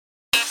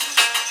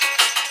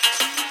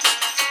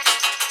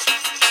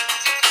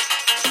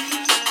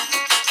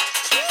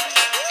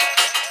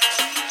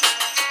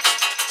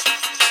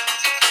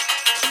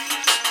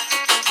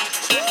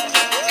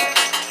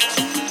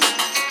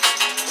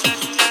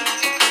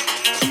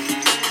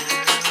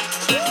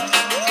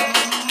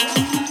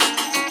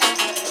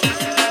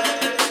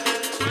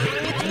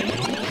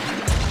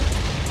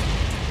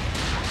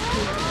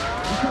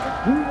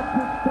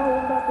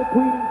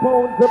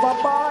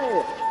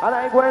And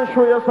I'm going to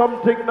show you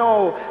something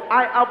now.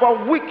 I have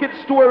a wicked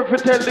story to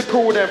tell the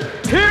crew them.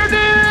 Here it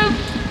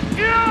is!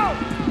 Yo!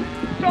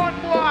 Son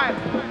boy!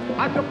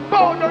 As a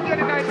bow down here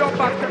tonight, don't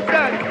back to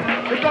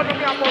dead. They don't know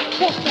me about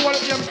push to one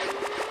of them.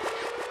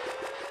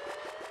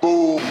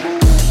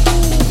 Boom.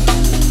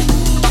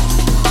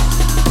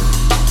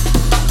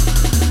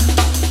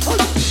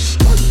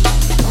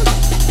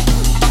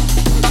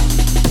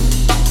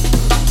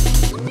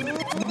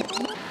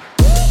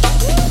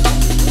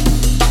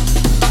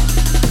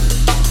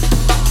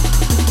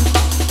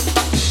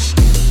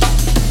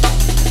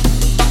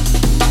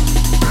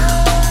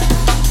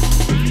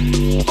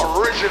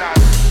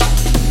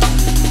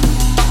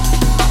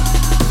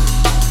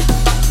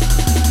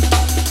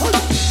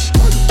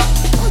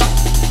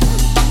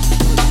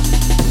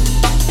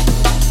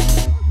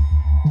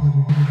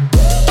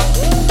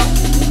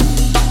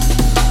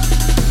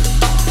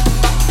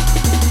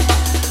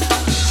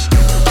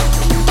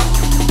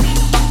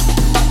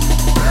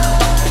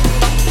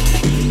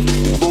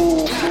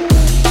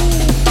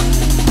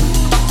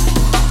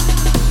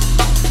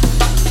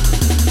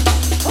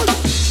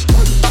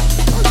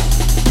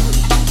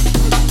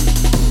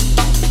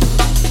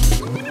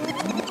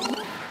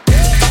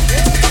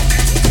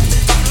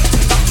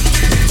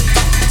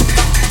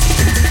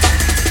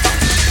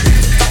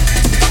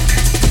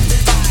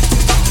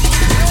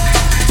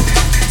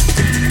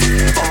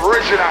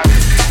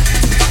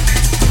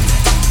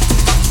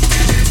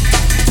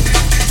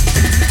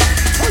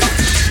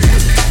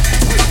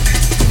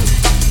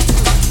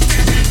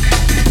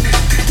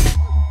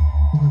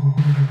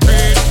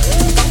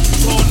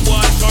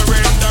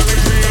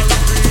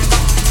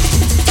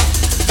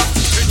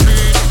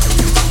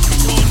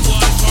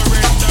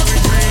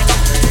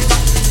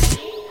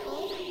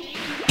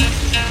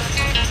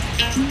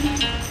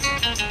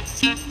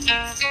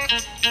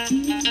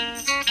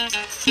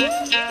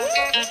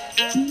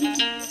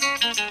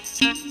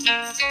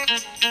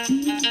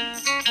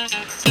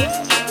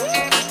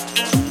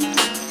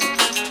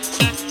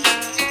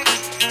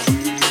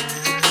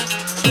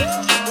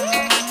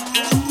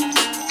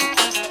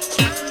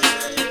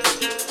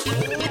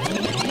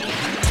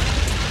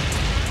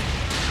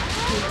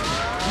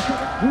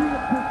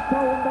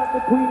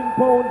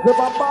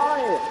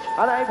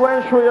 And I'm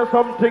going to show you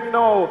something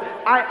now.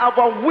 I have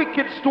a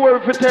wicked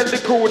story to tell the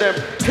crew them.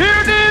 Here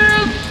it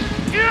is!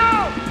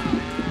 Yo!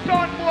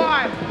 Son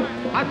boy!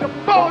 As a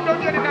bow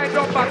down here tonight,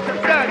 don't back to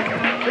dead.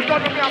 They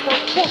don't know me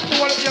about push to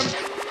one of them.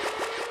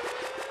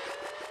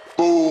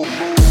 Boom.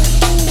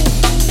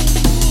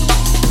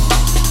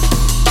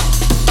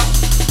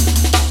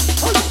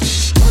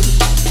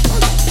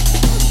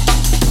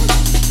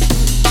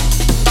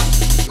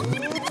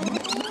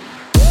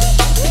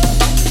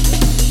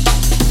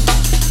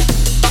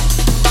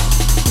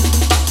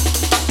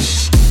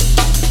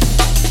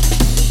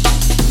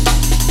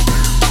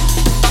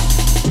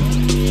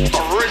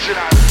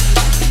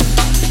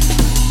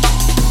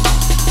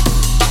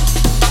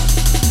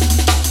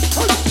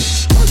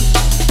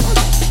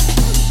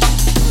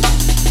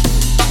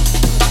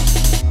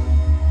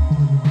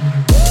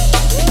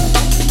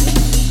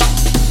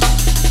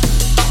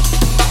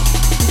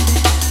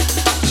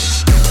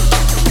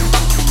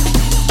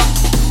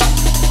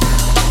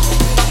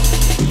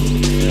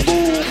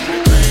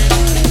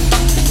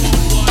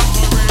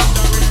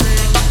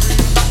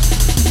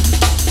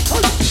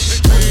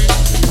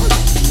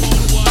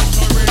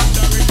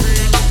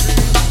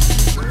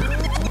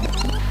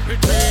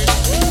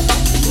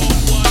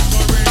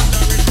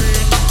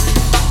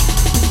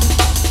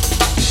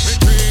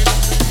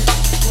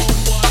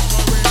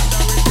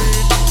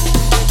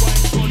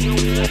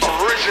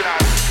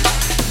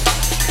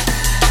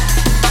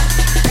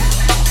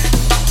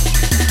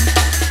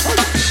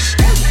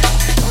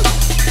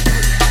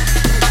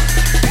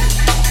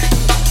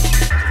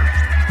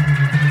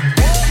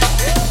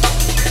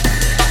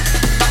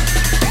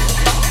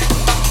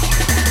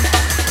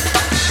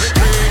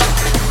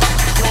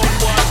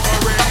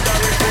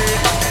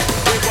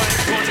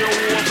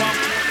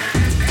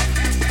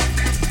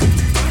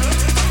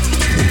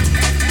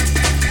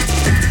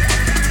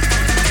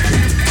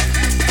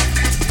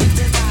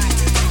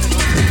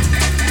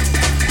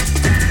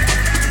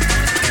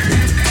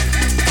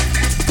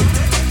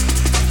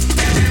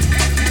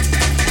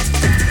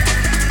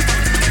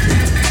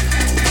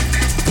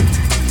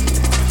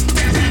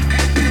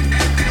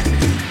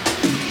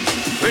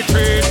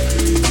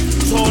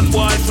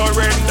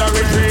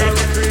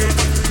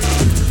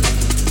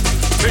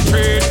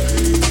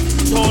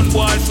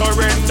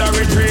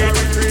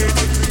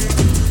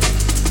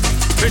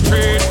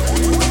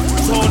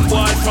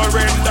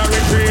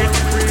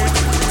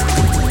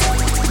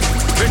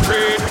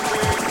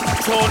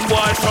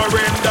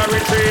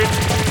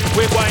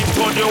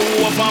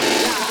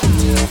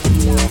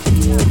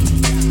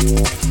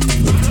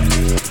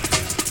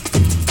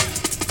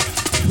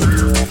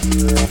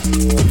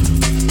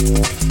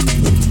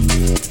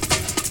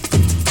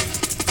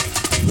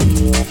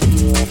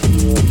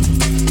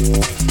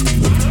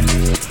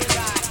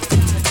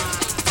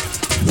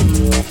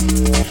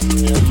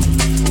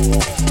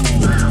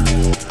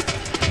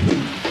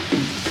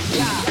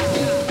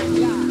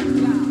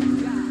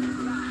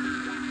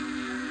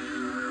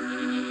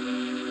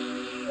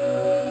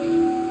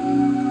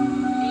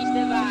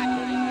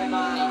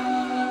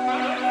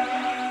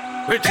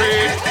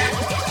 Retreat.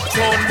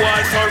 Sound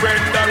boy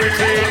surrender,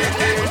 retreat.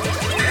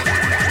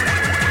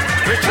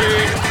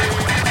 Retreat.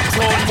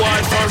 Sound boy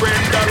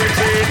surrender,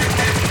 retreat.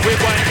 We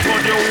going to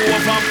turn you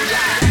over.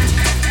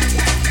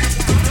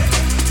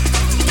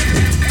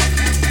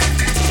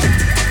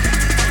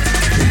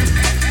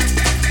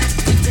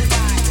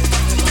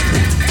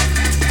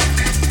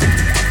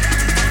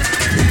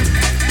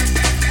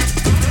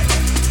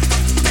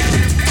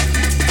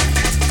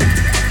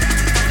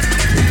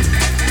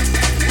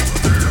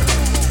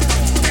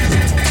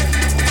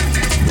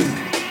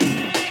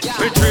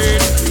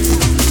 Retreat,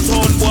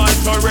 sound boy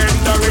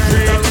surrender,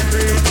 retreat.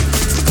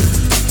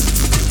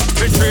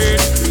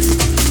 Retreat,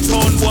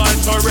 sound boy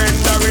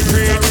surrender,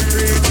 retreat.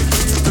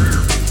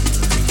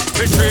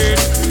 Retreat,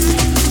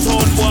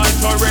 sound boy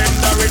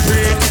surrender,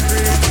 retreat.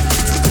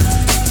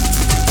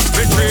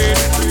 Retreat,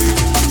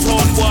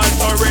 sound boy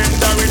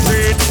surrender,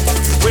 retreat.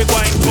 We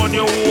going to turn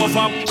you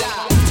over.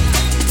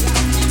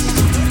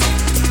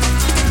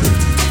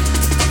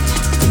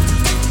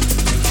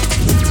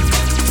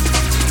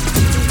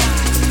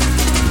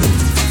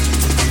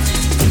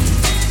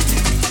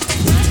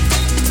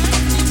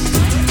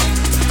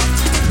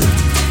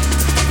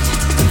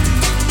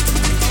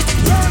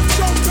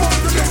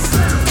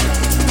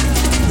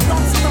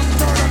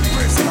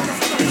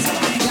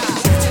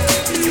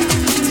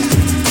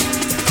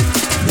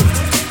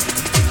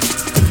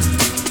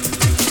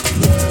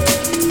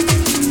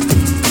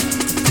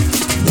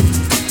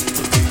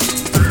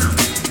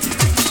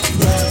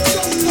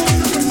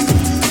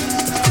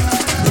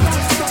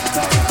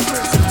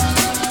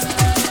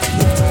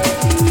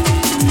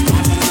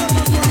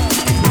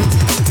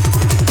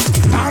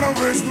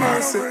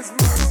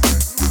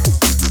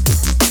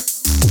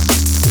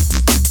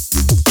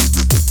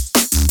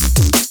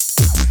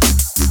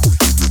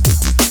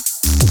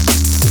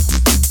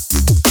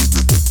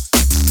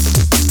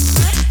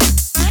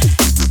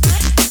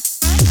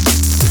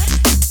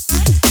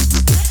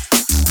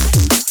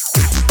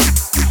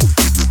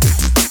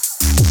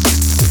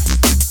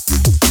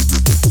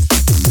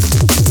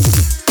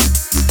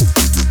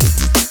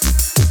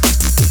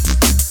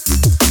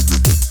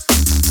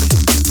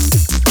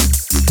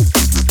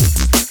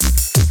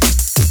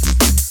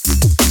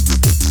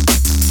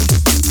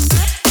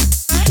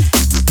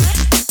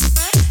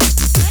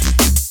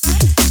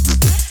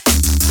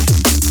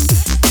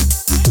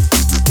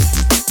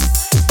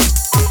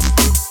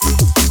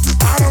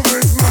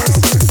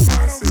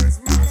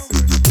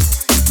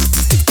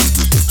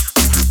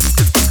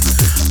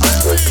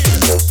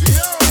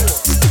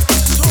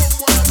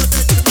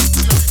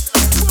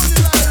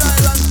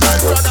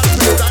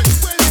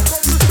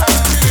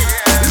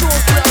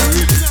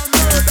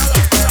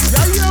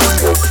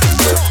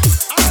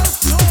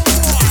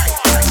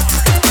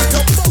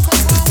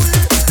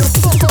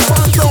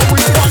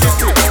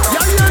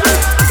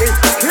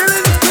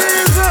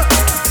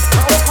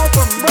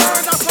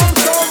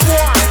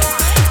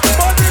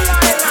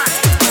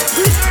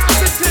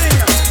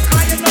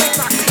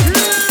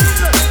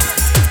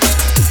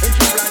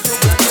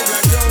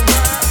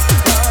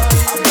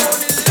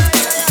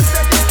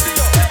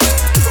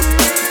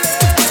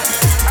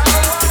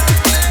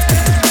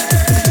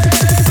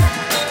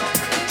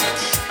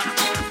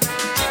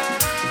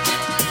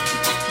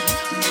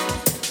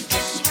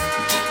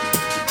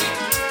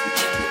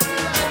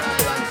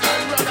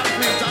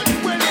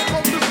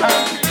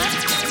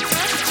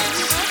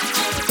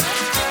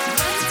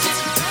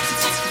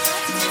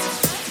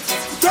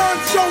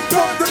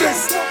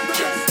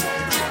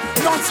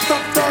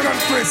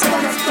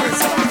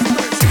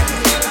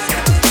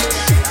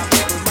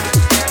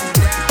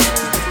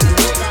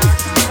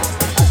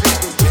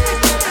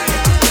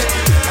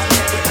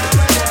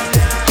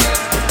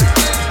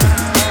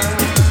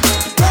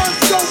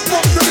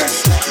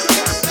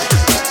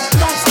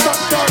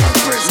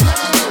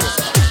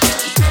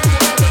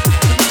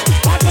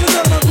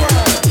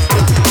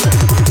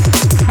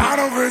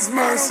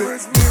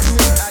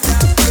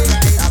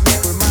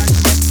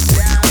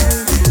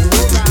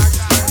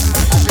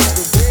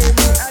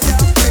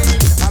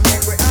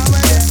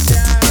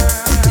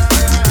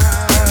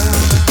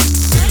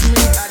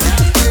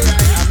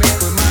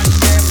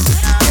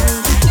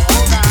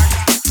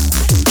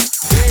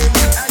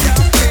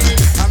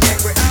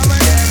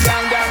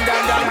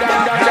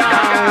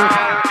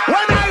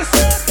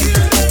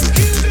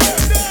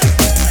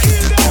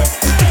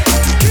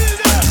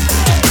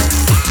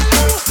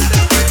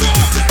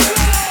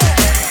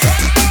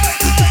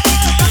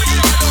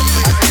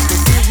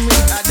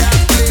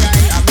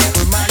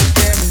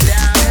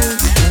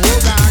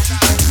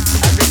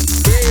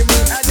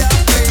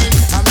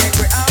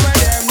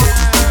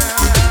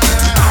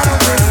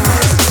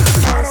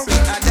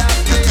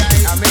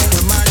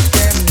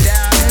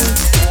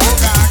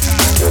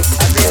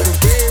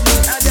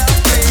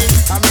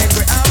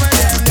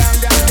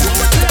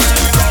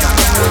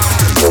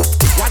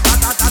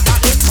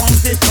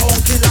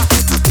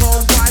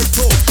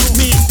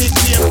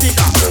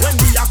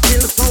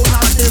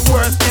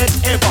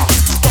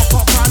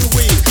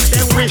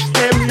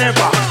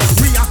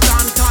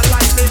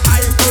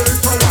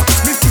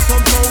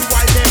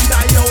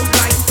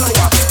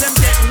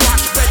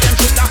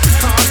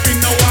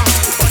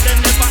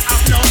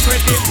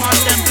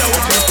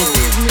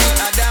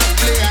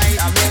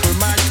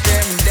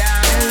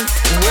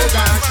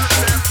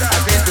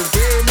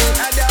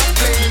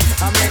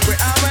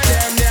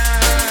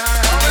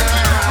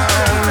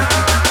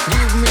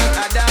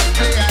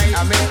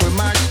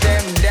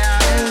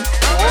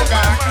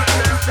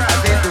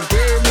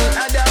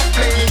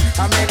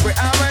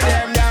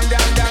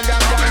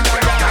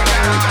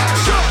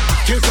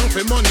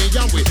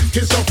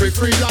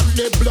 free lock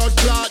the blood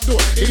clot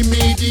door.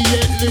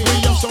 Immediately we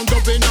have some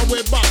dub in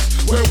our box.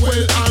 We're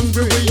well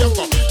angry, we have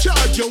go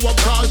charge you up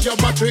cause your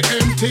battery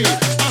empty.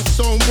 As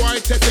some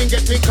boy testing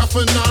getting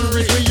coffin and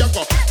rich, we have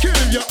go kill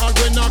you or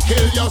we not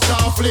kill you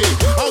softly.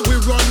 And we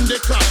run the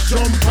clock,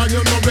 jump and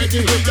you're not ready,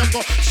 we have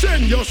go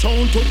send your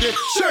sound to the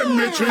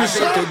cemetery. I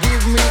said to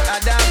give me a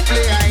damn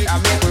play, I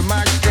make we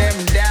match them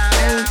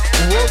down.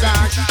 Oh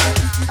gosh,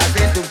 I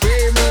said to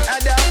pay me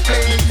a damn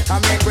play, I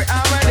make we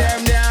hammer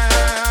them down.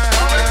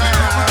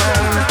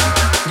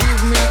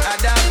 Give me a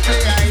damn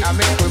play, I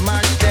make we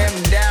match them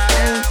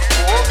down.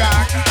 Oh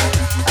gosh,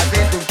 I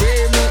said to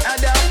pay me a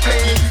damn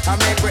play, I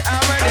make we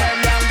hammer them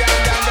down,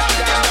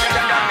 down.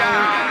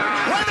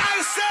 When I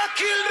say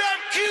kill them,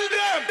 kill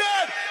them,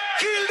 dead,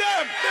 kill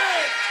them,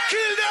 dead,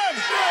 kill them,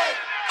 dead.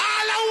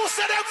 All who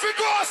said them fi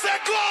go, say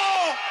go.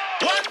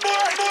 One more.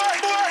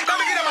 Let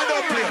me give them a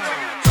double plate.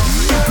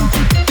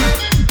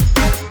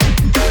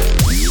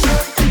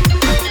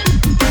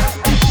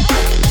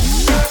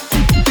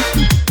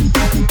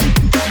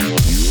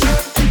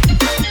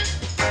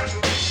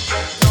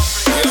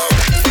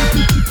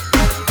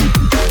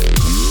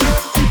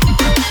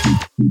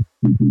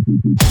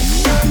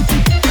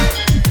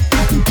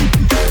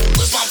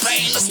 With my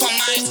brain, with my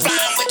mind,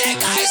 flying with that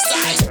guy's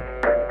size.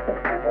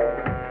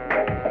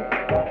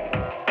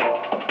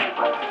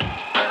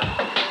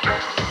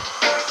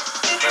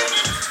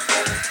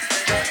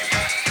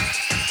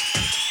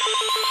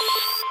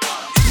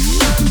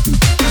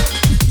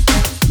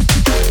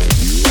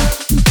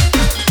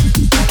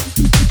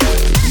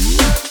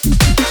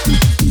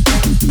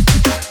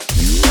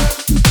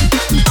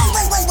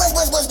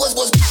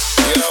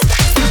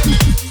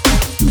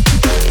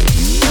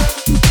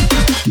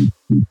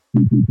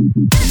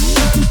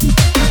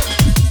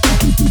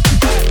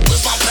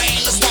 With my brain,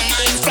 with my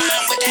mind,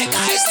 flying with that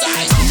guy's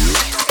size.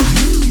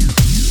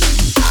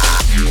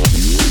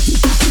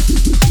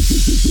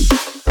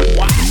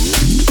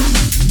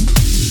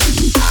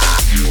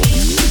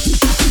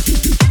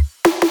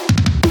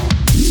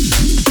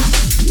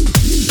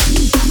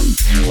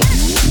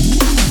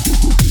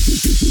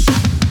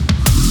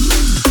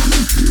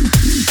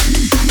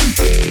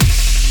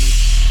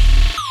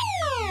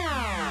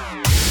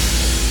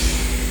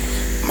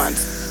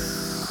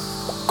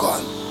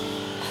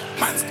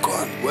 Man's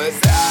gone. What's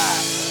that?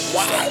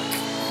 Whack.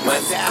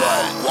 Man's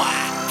gone.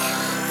 Whack.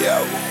 Yo.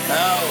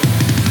 Oh.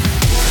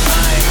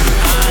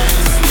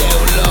 I'm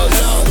still low.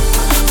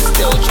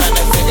 Still trying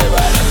to figure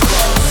out a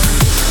code.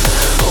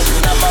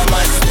 Open up my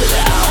mind, spit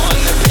it out on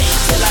the page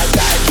till I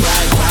die.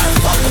 Try,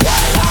 fuck,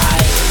 white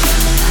high.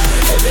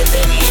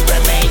 Everything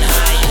remain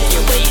high. If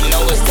you ain't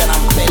know it's that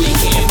I'm barely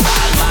getting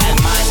by. My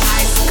mind,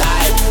 high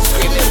sky,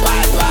 screaming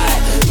bye.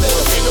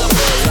 Middle finger,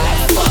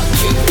 like fuck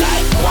you,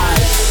 like why?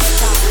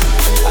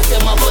 I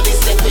feel my body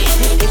slipping.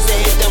 It's a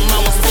hit, them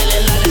mama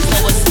feeling like there's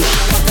no escape.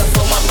 Fuck up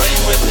for my brain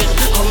ripping,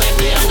 or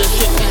maybe I'm just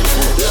tripping.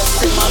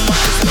 Lost in my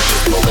mind,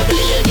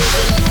 probably a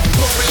given.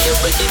 Probably a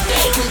wicked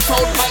day.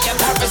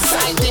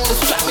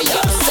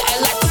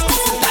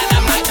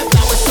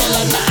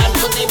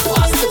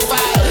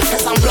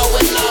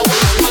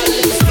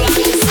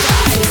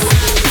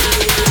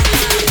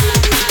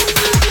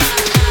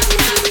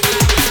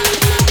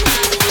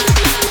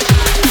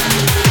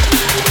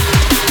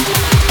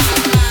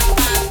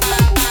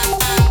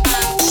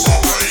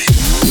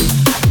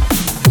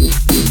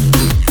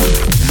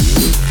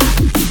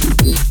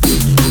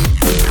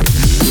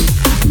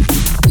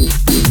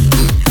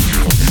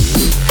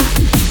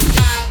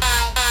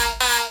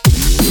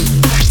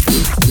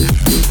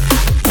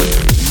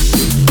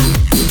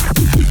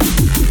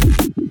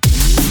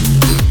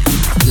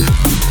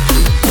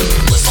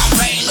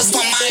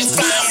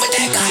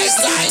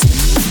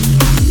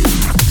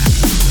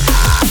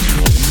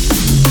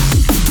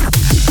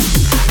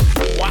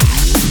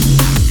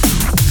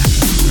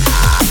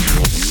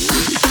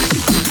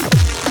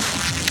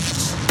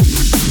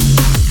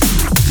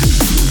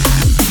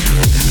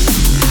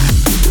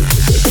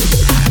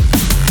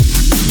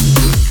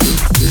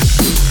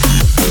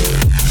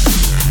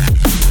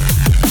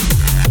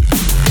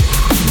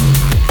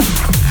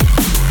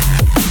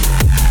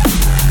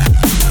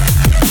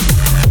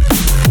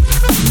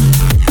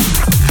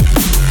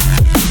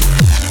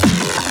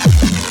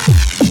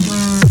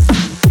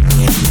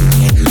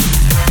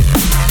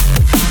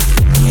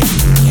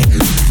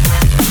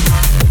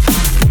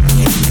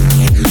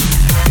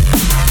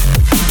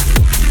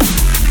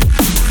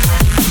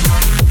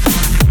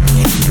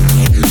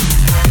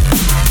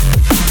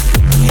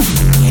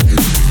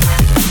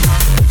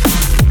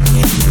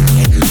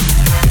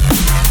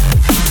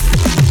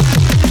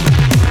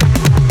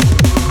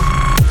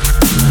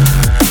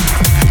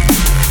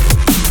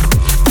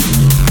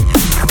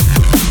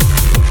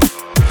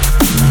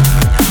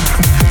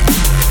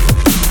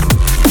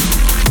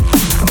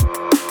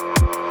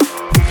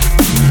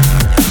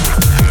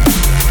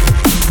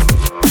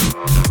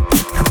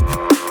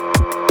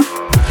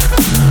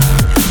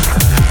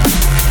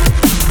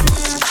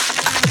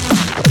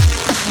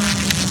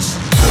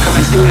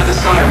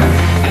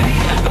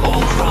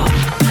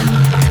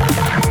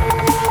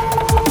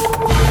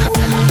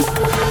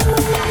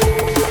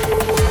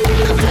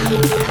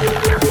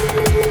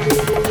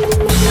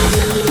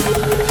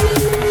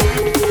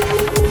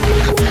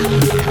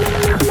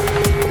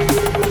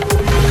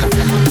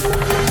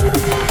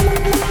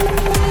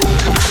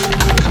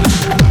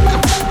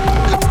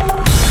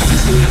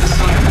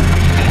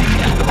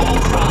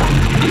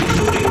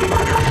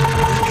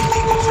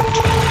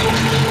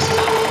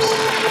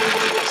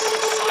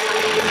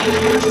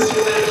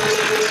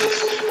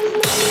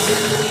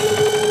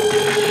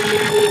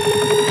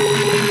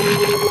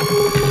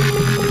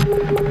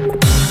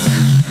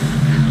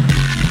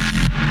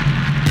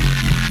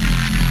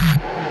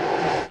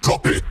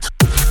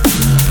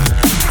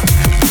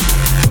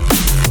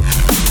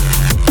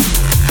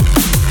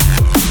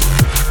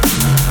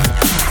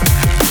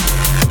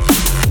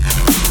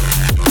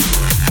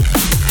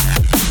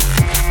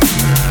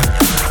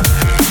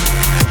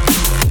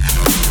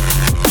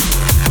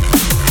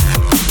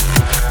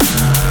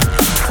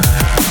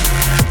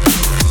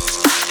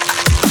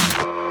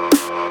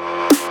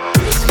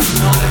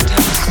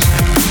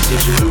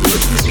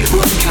 emergency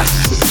broadcast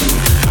system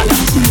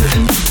announcing the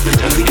commencement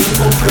of the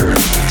annual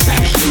purge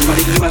sanctioned by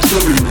the U.S.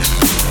 government.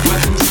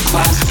 Weapons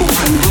class 4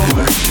 and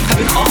lower have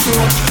been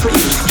authorized for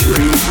use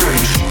during the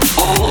purge.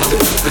 All other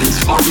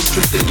weapons are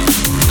restricted.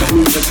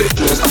 Government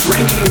officials of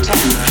ranking 10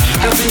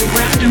 have been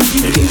granted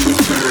immunity from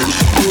the purge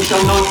and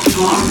shall not be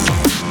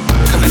harmed.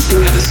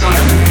 Commencing at the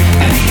siren,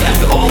 any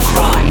and all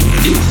crime,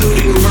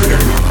 including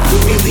murder,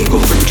 will be legal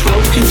for 12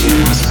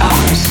 continuous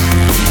hours.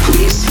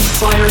 Police,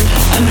 fire,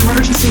 and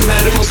emergency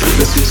medical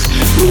services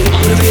will be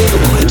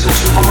unavailable until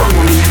tomorrow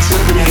morning at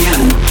 7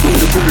 a.m. when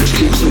the purge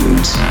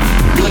concludes.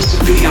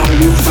 Blessed be our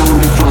new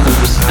founding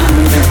fathers and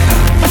America,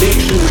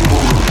 nation of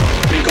all.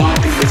 May God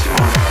be with you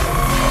all.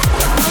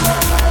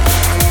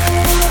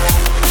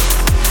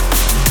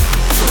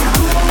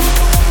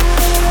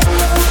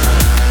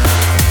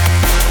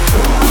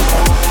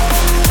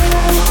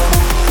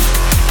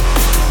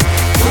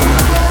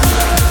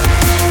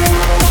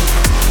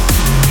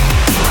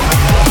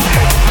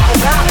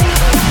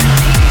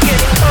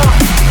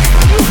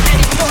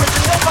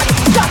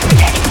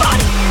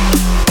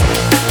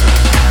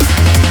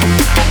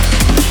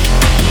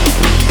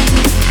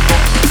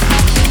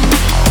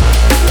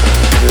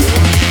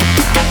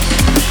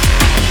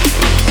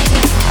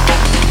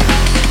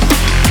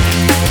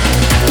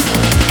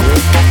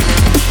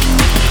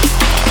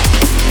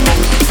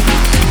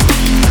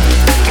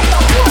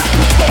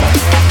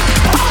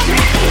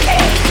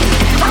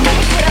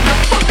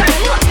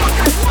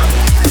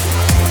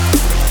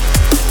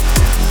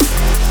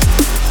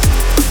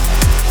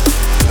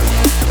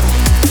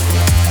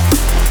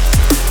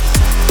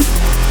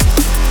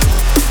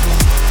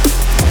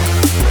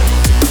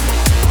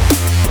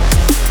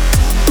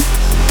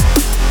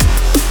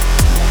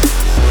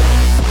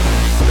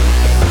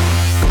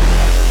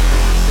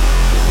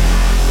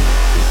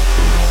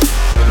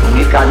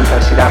 gotten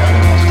posted up for the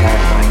most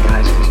terrifying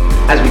noises,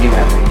 as we do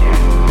every year,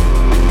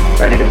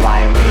 ready to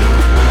violate,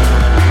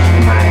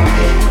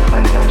 annihilate, and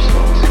cleanse our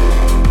souls.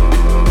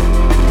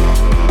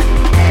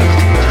 Thanks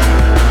to you.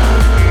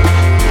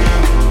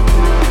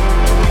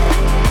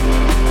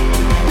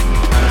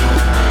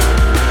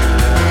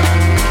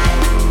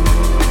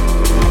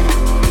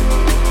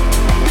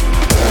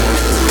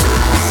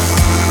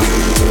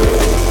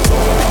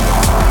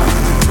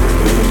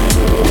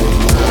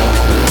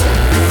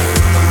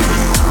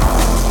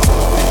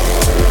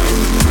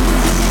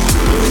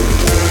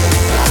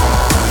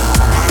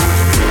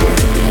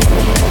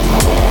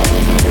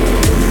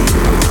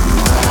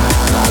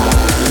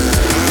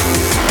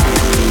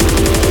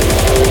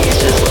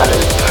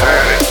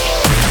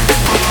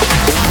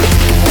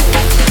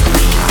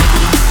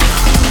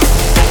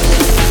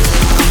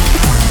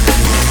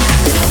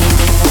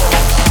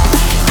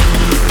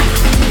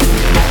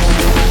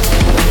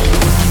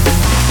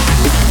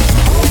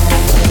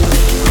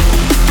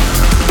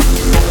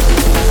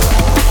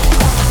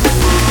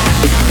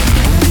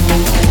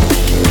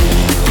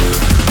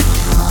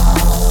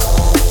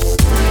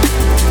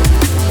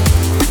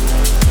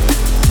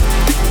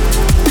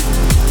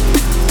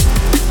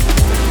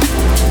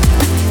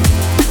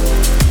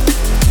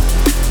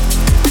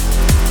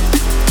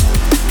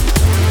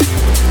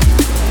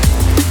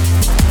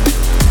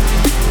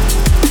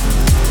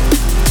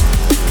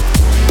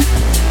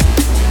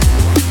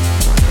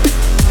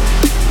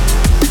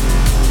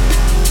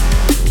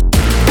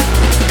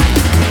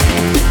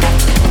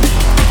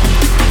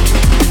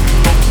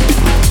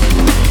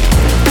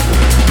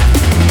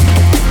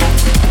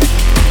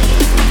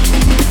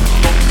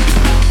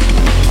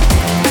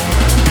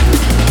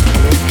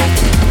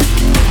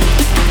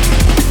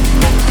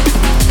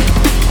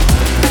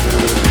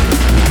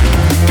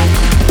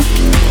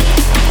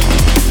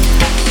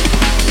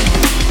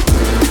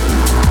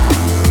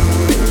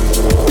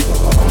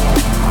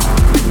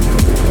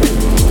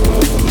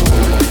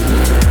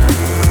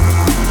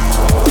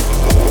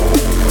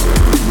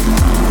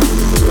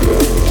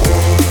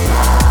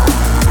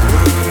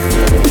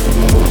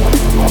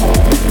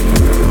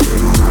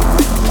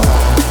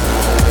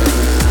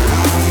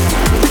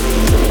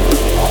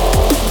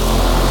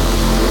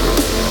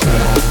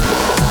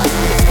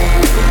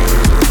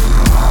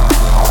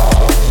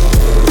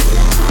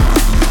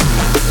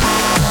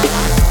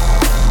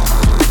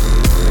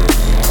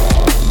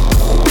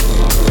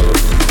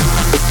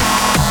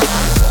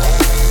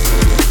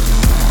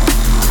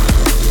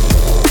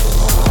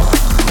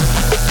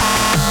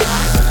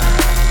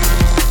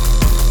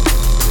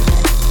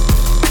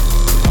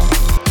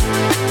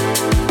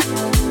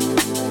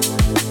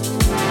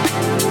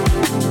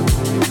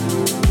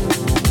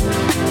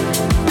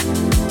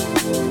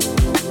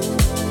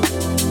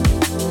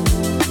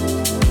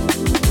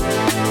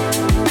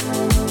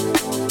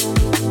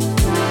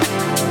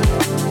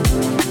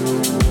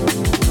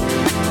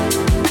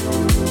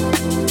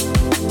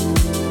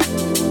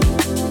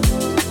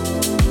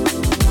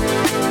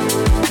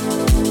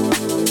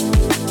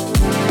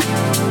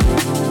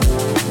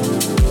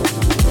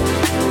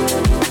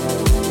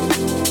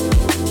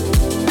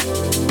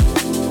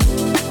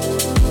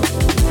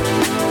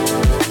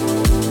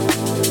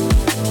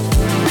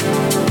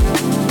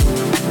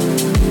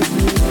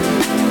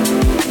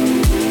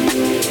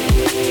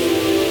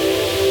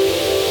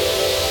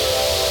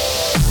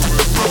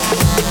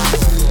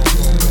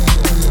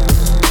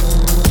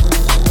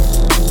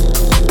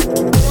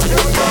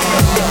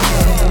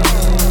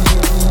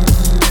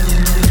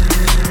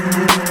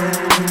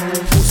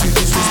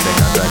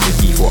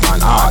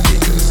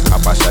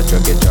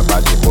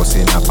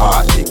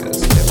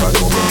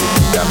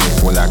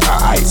 pull like a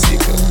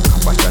icicle.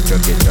 But that you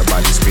get your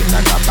body spin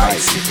like a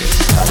bicycle.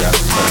 Yeah,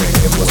 but when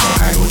you put some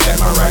hang with them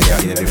around ya,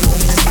 yeah, before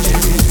me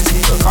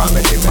DJ so call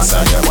me the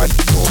Messiah. What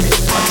you told me,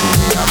 I told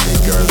me I big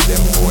girls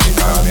them phony.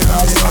 Call me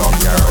now some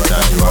girl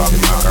that you have the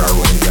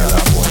macaroni girl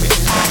I phony.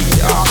 Now eat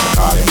the arm,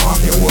 call them off,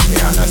 you hold me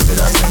and I said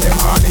I send them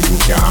honey. You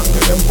can't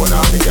handle them, put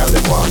on the girl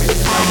them want me.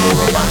 I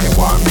know up and they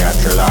want me at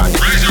Trelawney.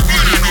 Raise your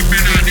body up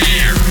in the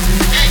air.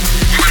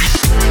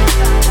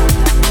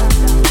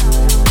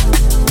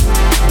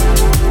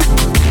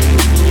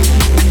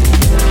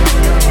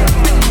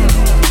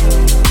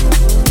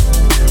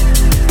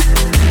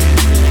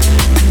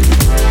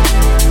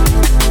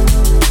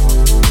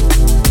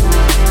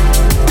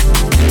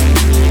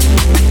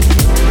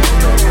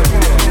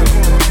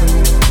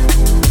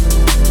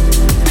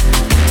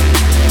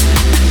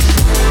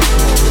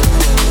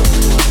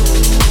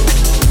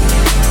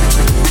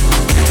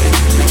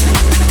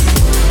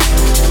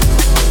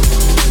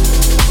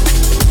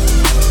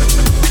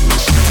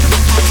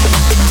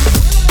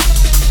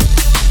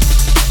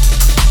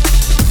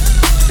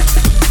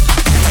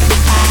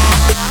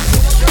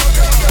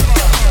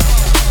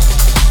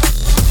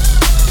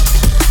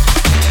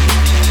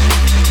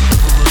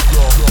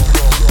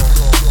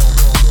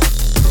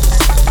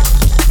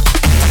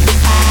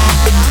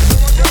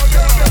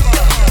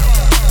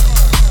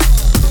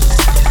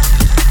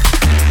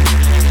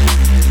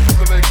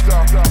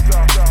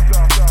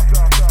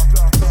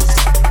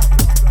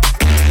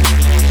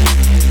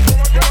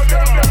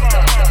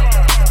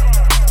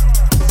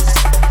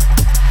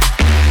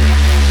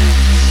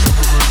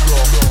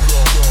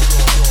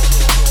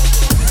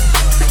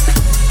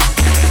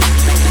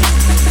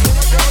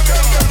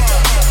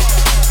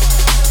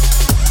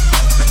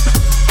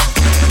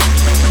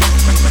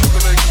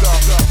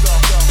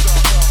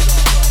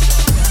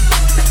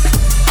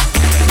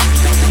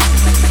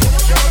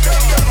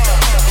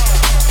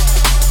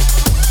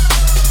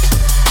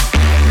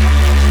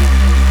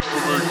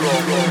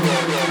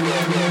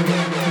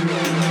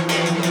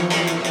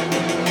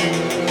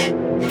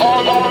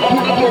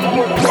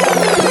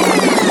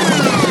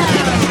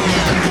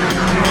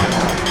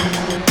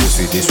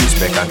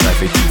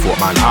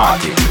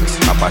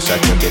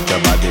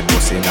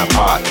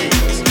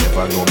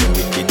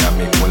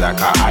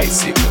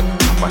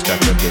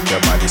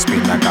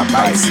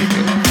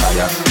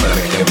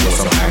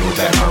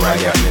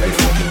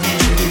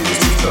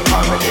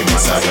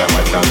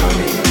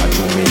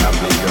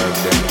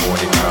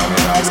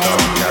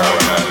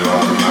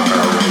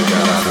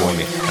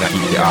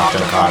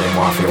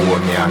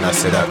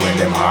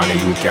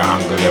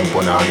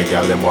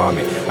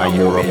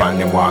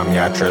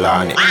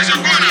 Trelawney. Raise your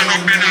gun and up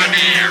in the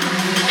air.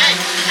 Hey,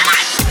 come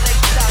on.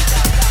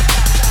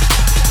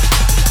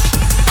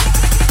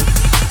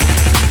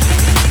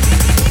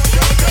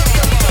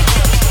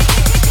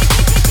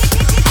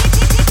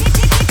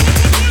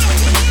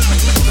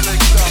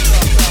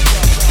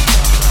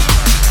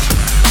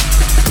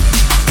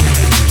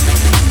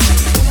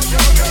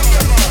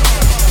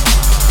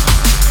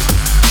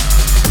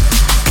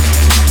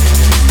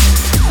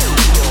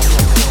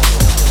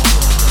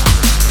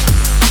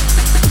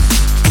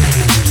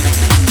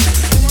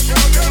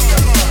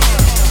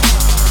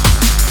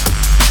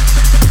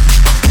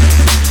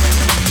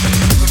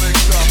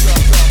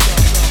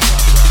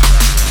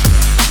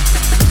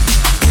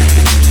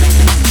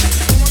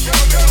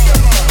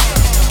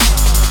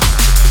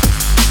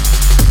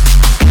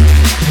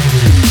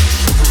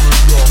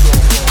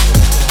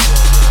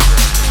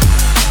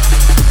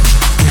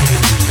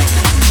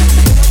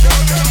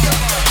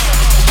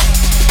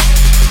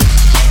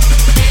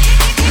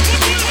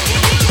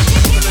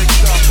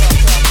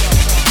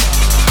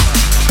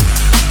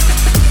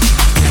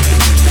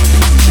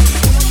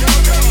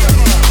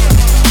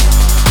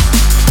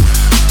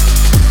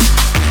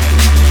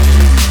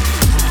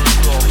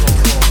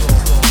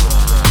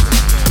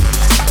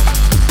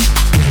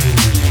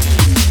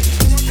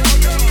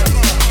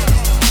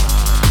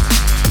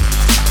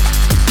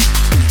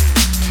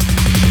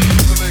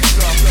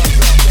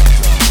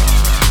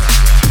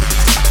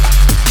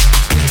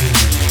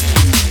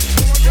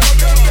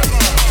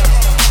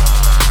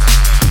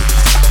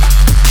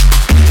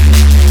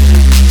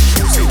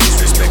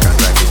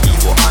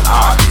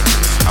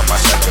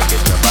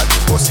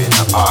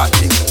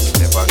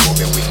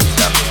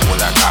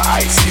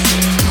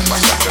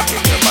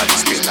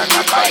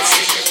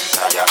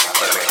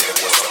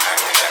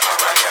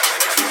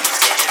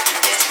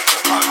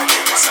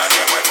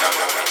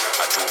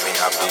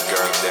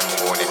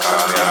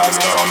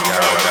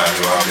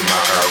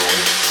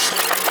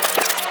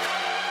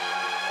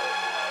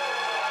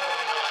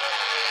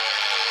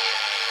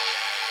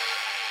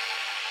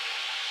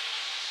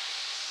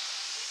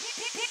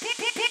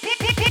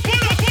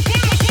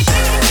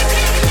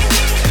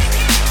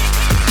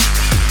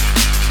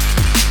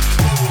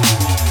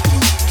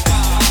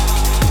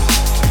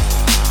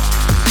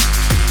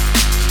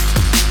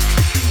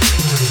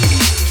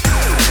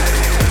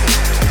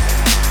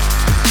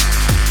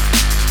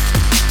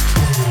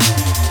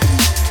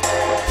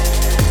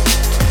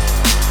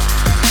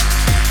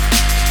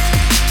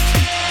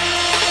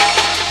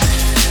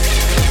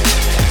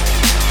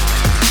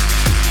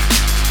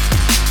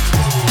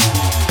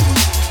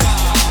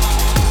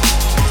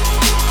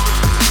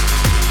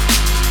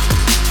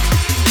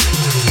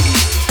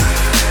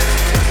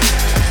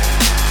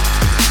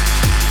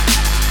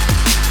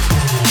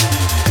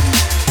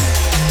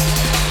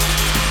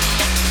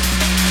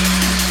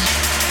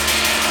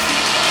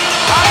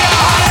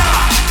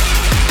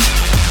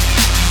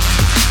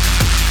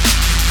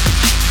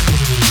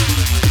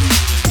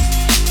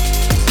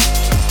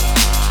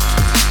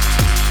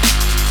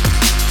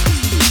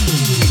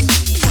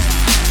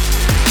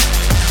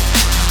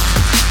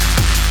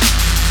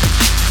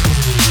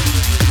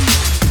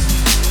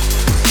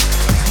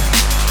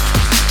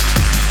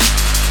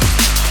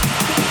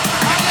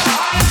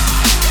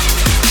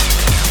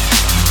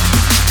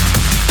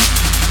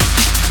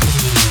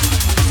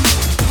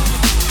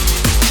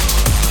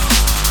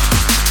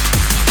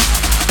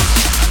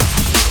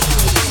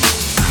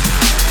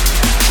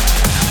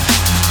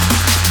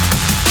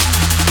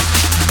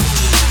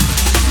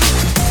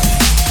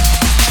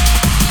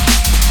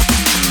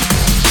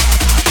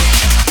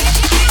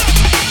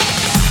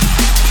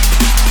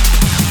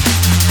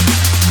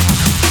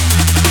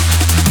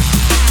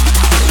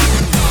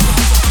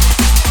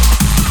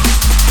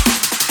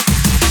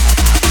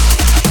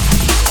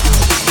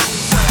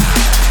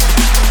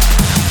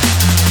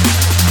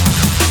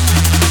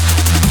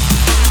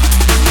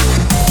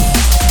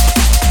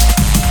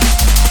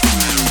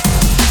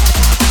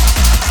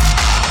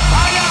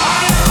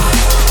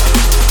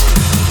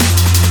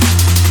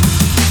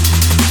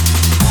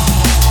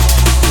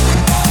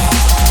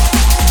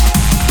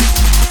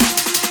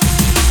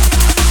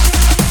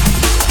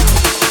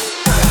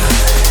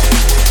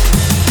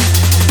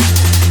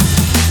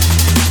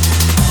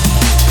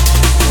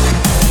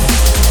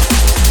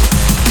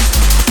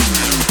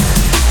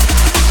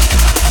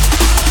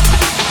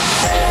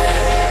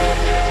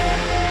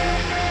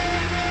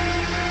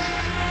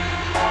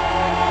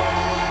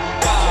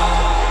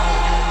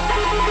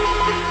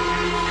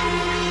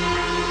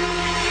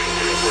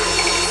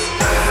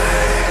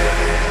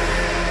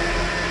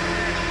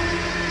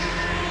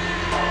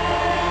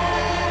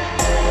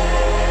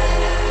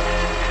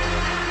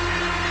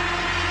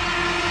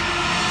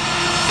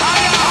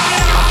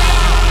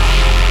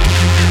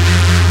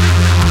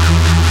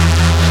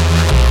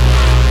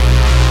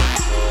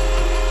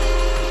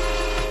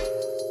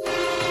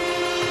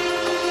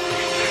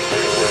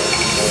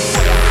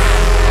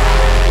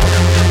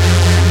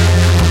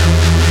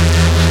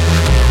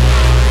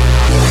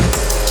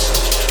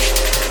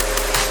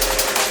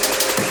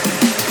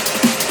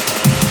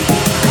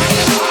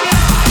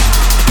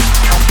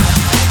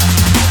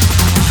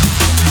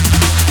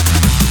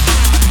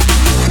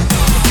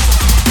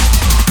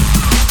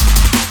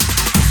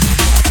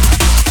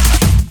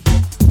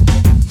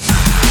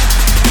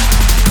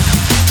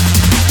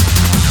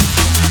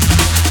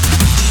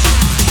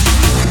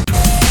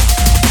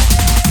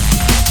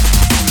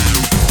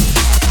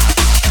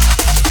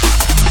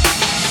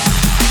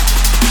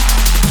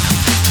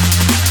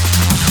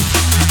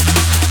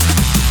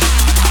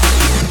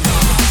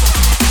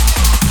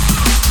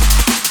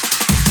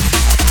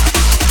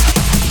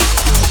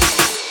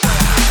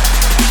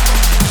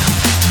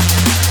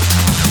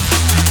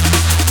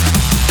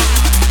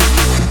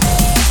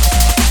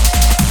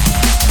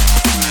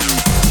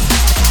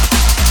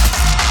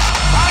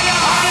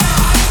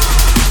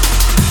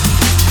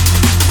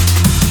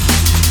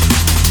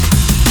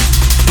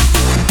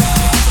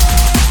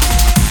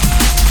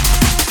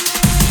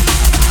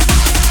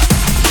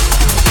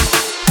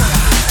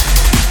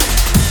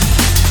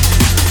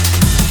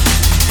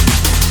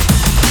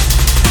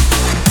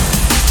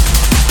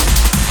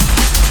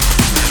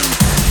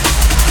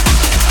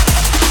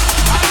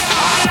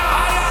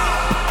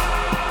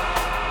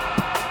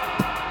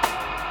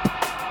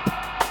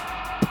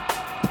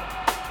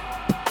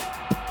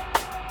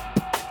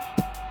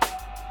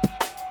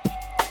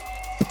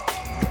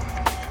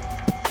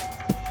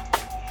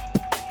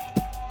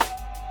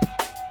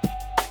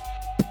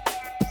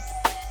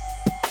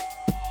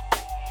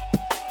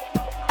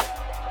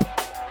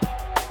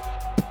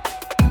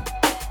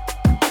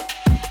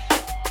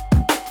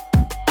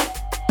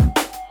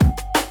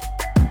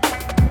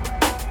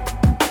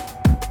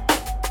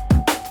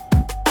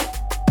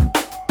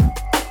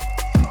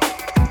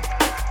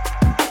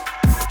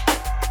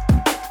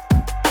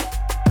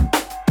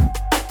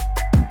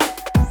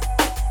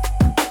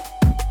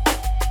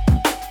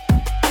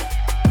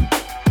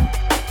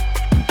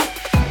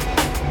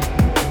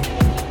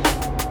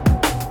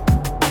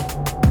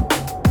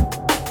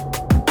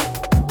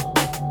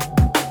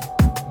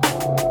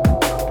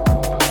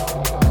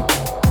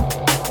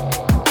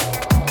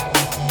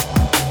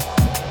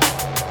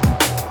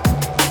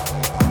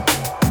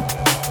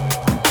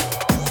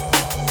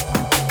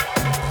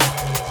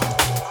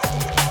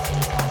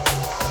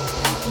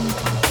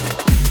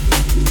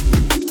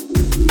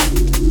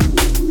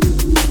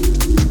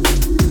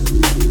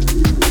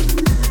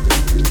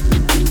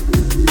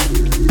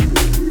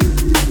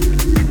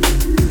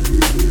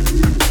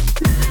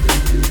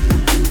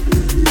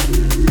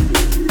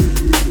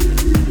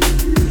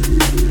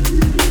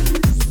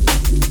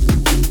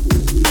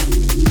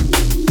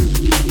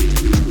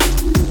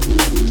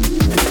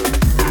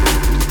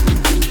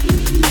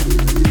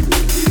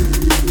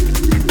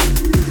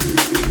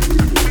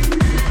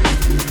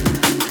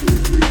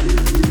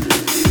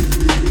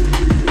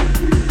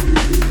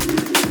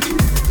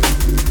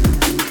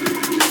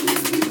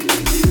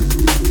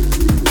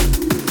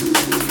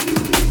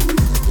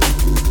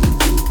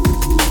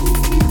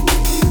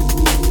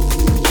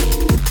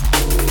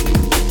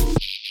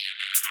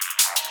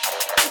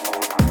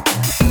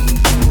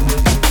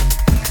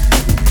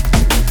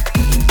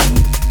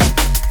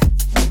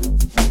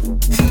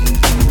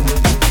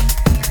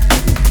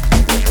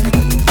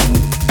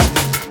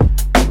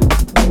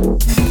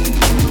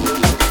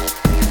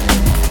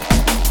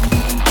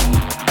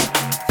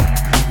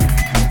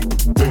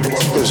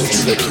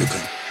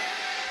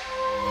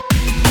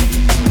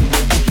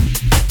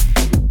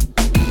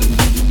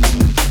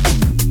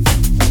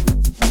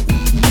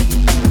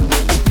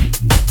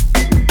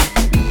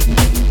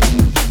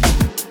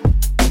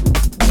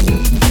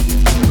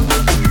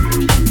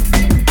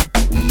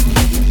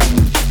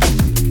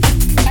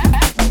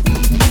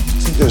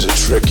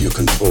 trick you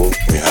can pull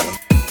we haven't.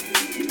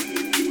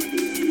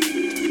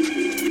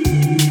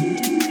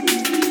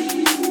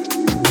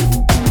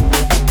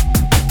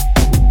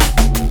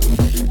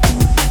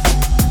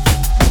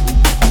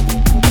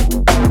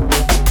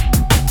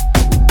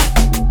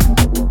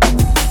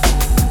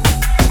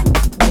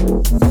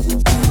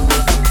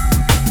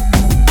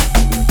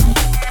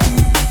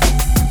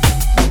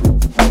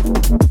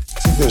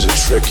 There's a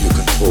trick you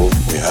can pull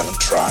we haven't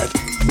tried.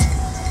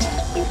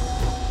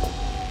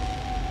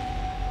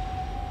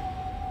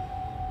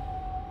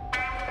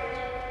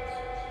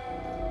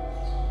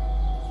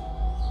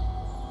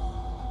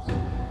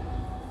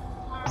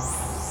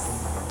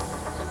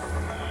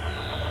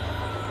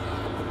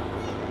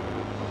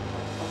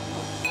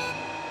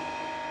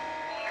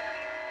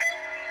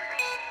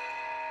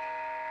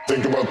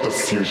 Think about the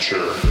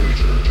future.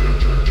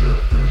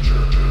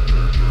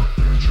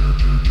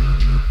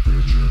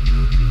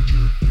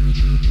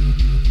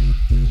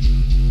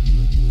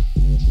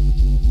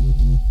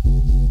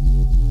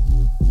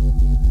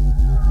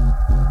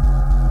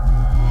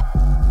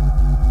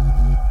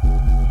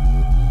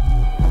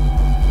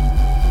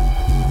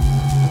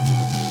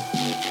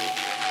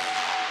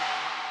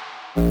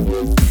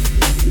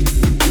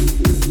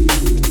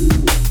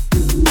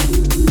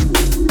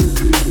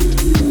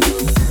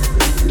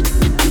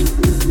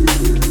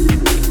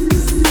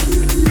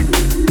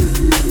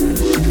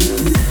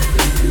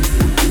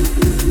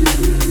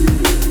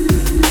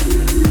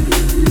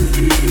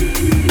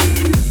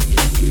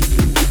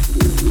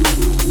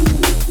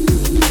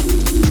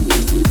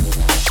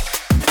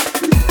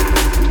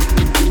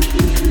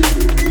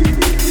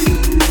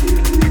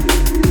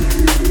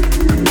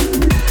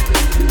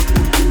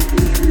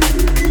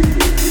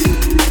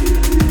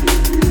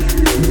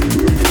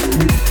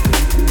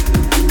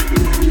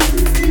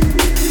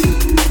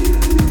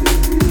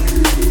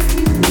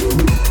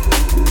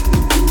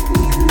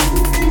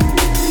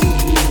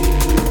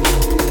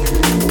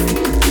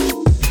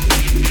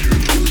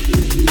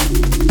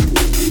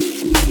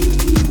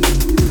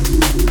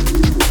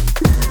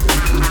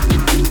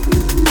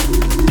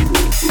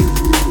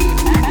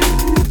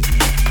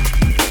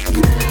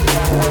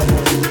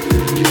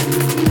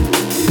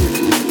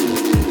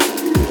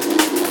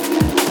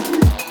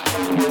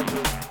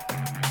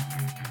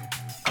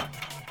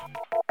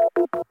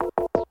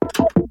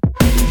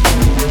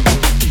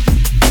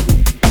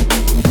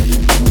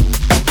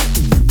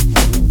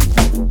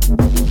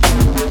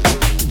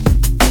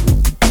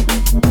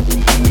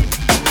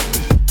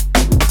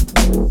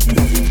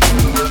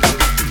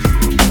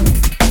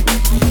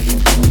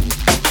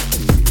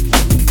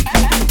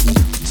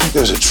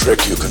 There's a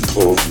trick you can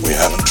pull we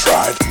haven't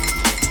tried.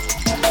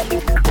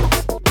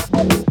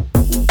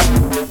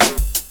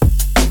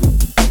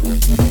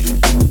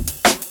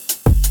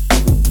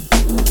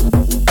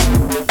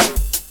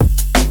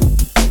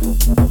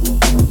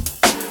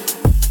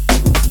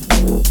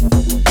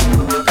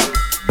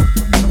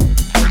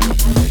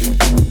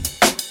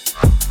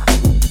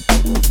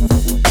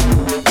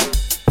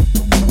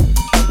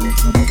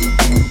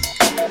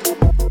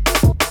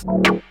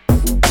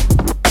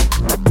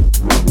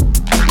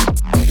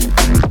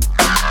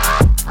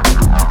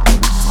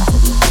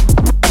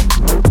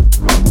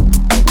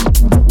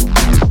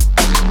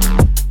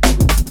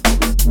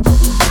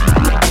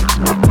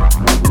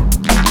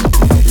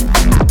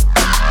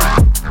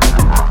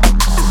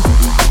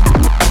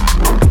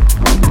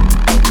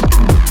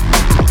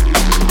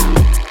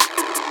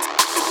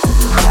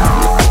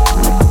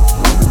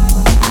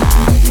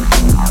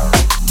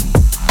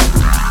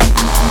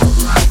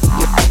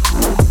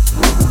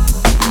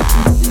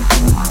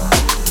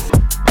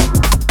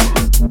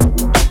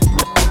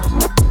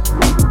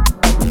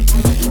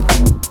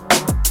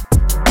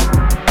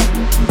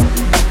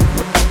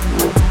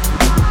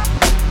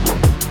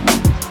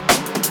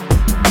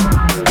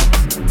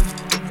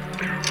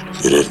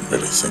 You didn't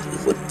really think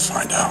we wouldn't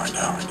find out.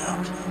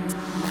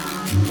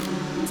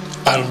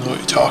 I don't know what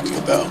you're talking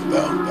about.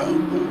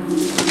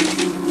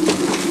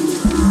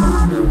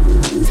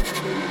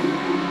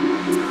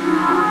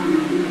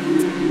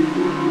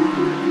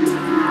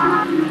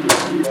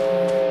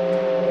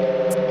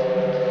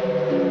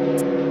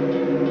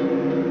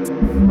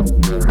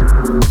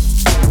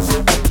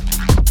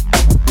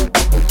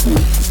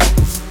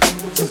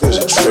 There's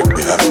a trick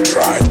we haven't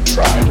tried.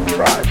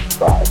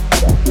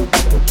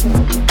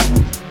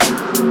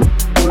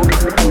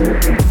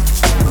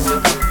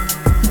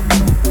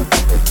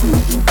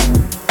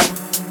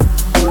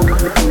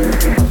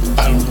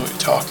 I don't know what you're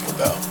talking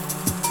about.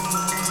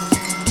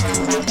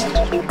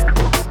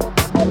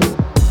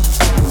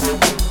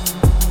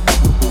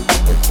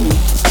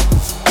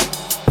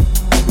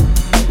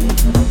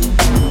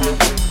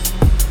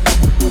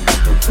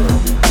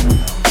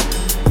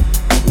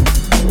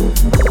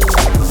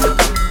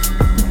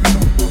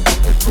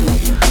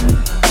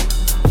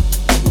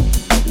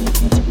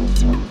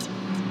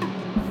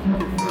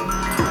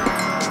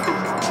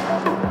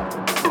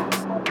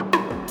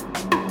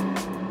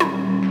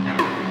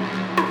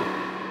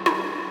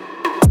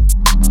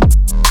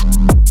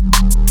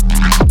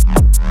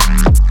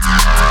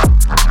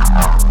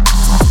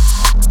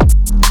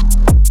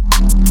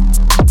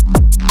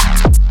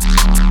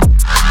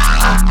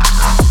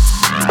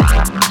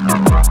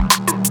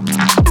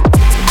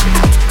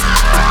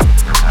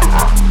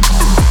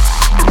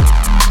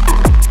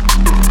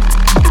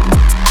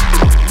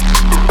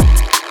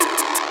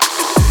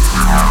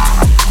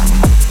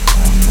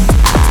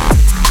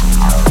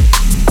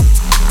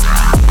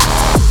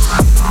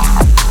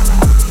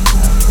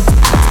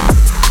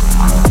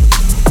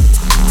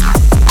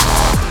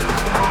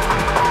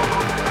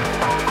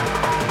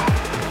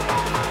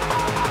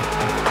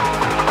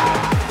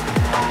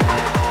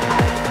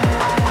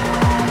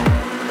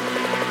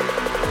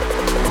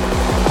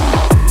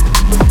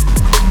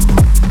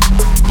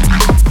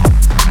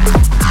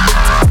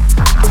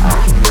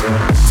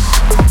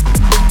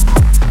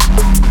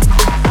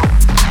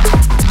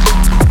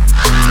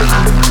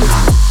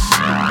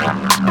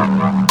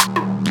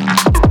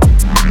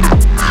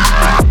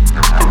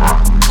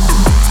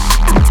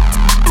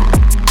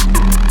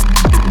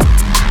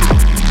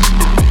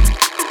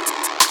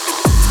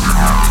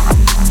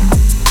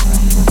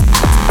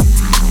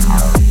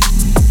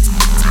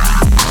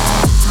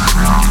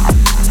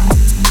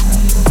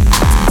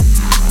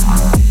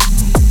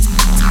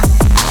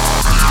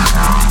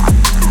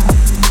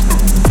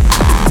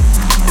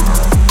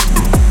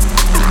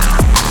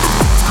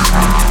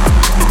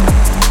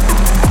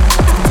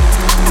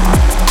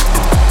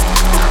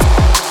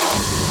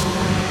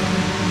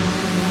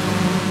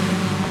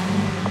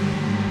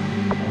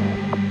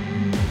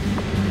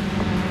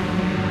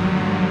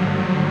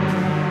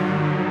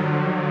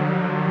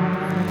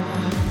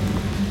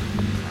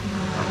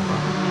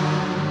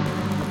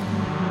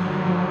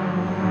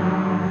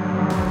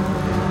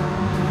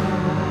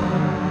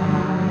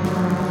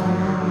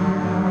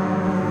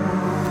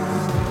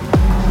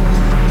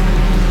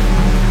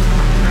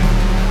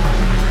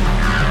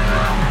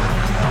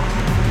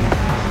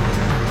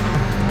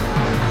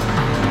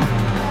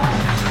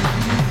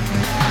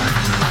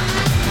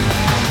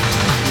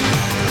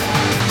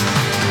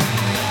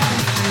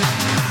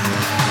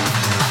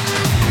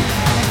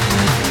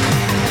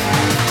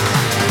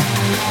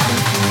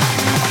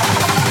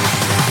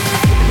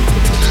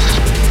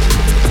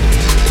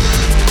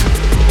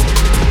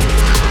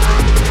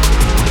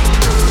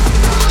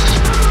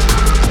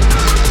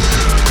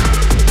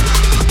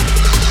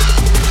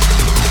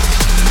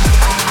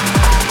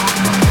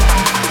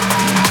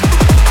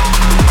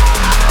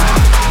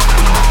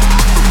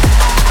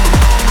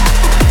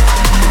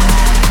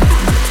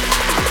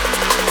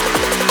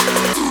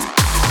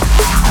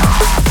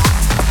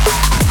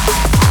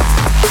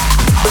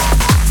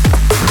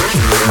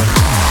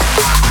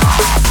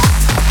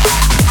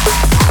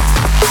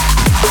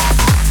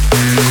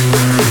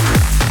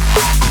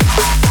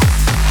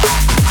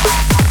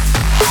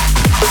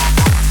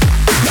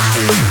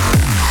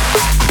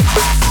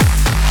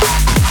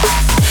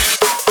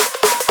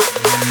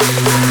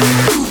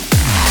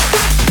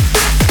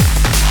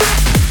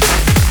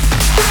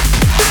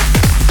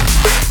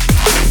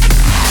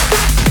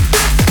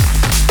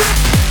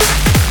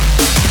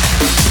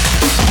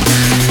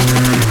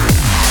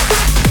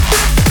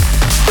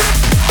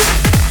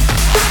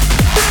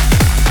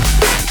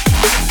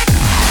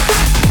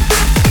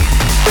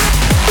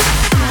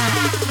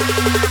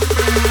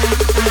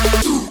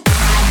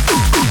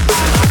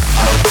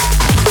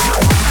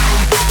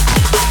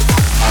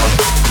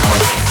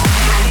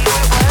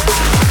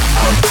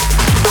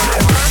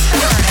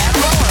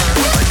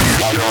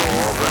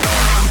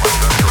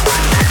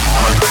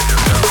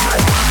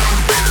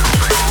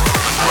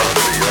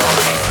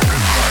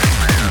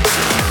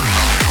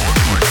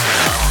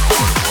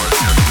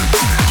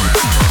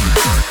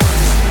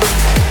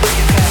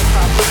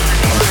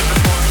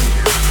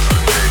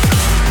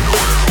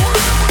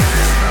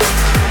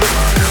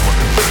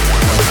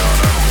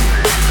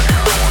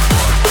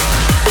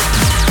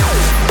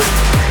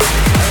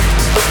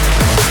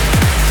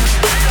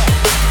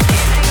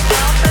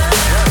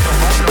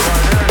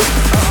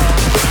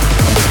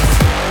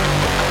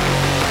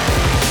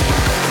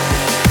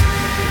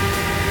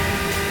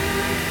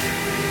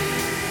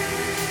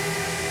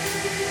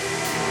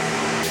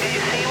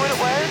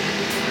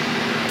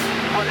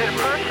 Was it a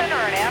person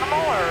or an animal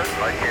or?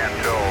 I can't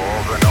tell.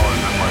 All I know is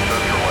that my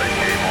central light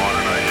came on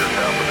and I just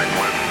happened to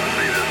glimpse to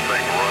see this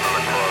thing running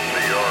across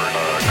the yard.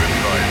 A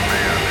good-sized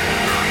man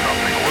or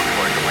something. Looks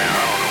like a man.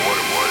 I don't know what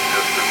it was.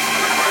 Just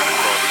ran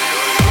across the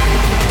yard.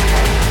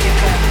 Is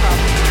that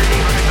crossed your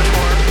neighborhood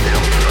before?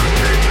 Yep, started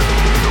chasing.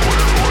 So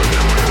whatever it was,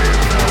 it was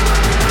standing out.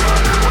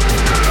 Just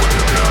looking through the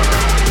window now. I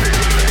don't see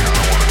anything. I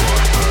don't want to go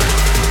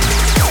outside.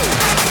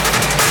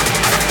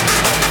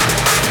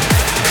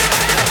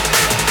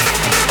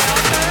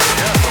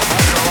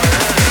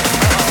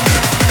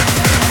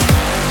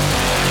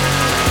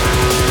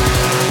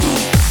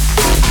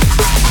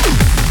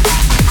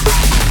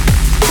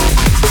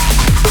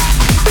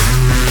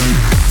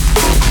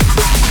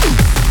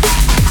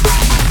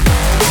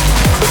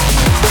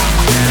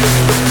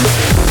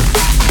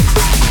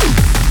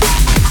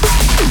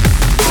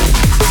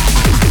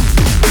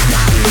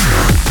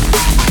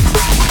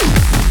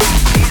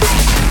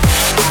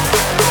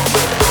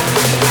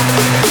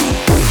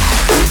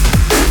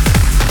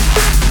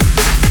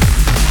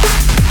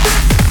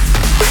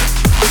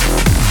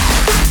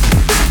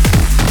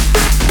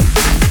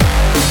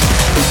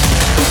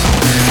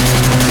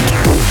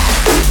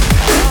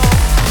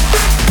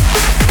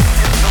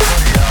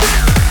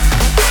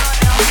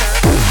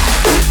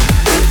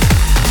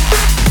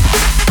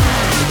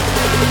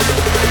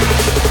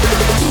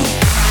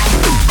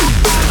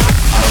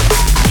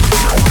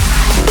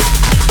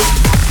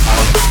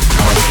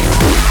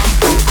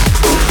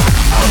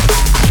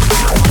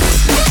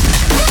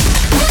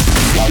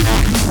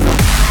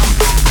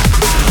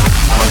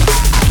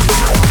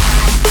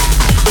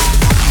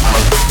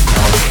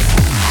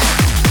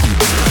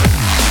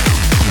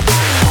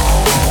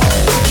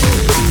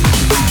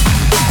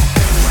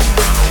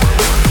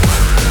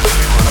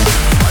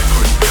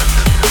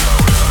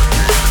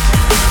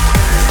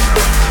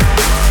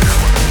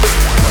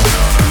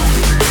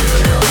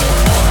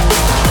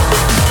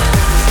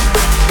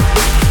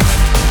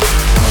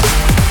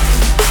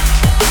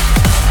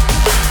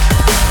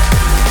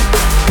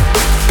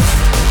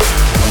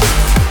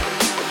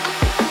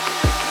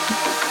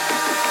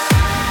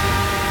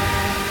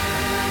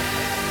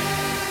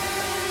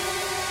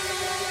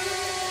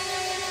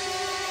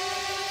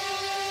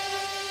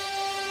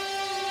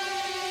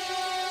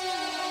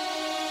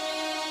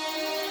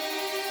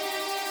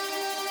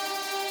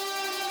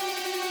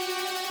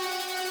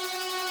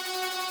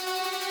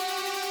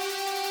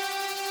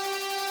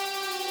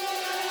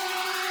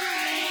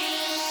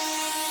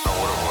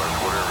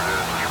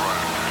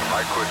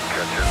 I couldn't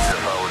catch it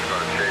if I was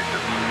going to chase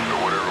it. So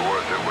whatever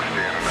it was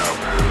standing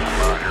out. I'm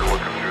out here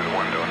looking through the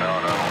window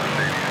now and I don't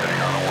see anything.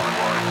 I don't want to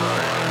go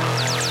outside.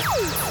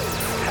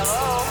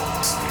 Hello?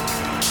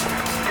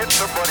 Get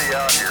somebody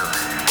out here.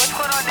 What's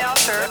going on now,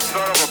 sir? That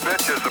son of a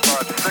bitch is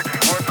about 6'9".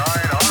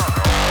 I don't know.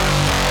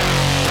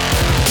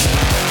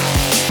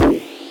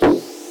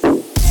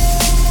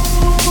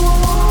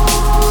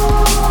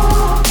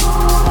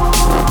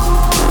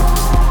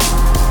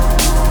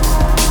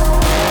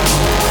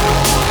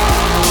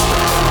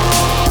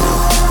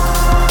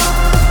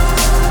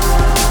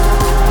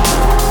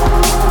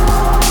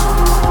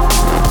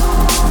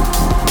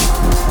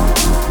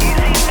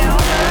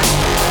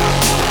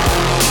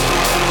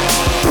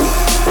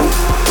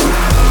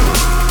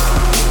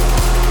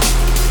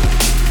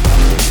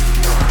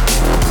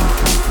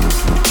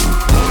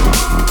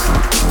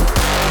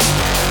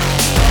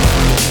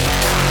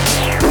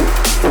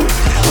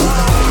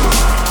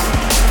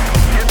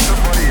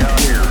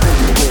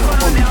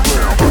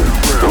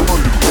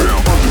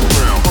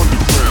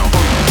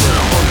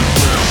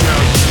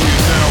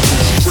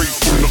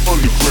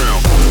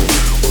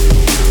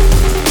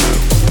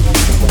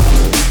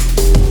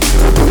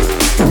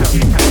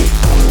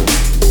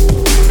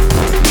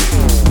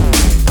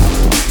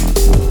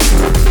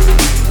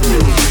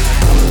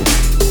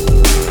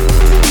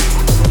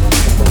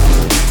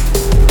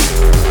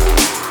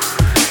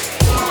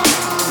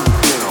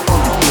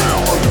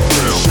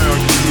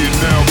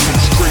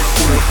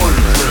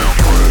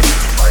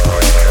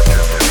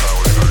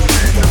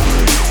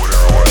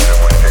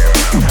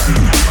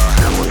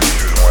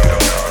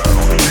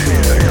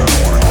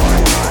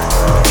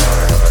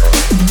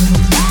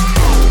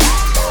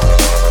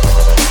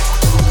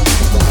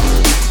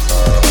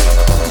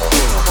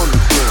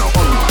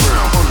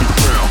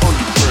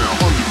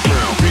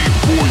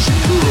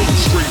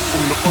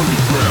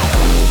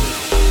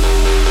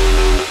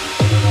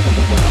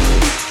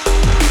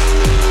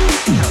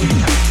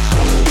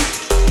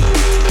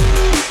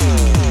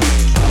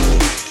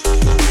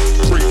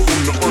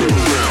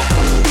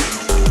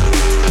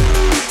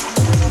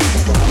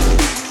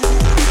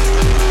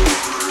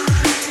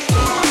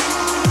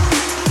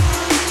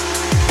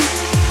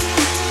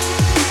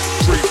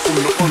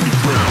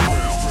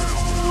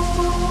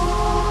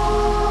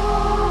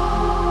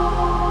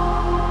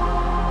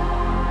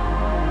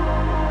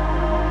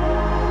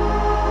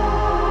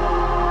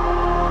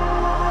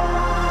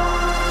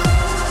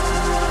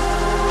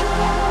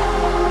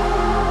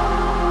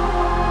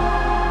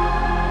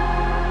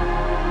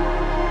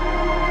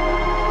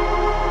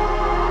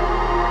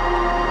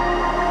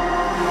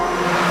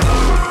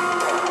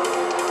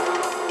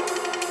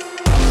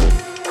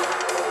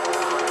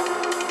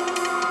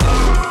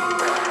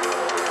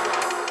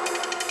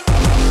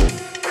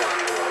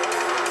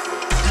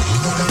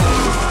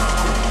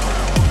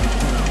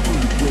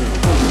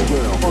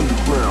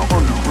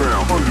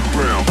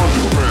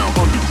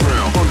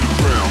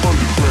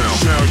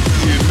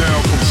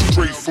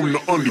 from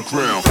the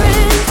underground.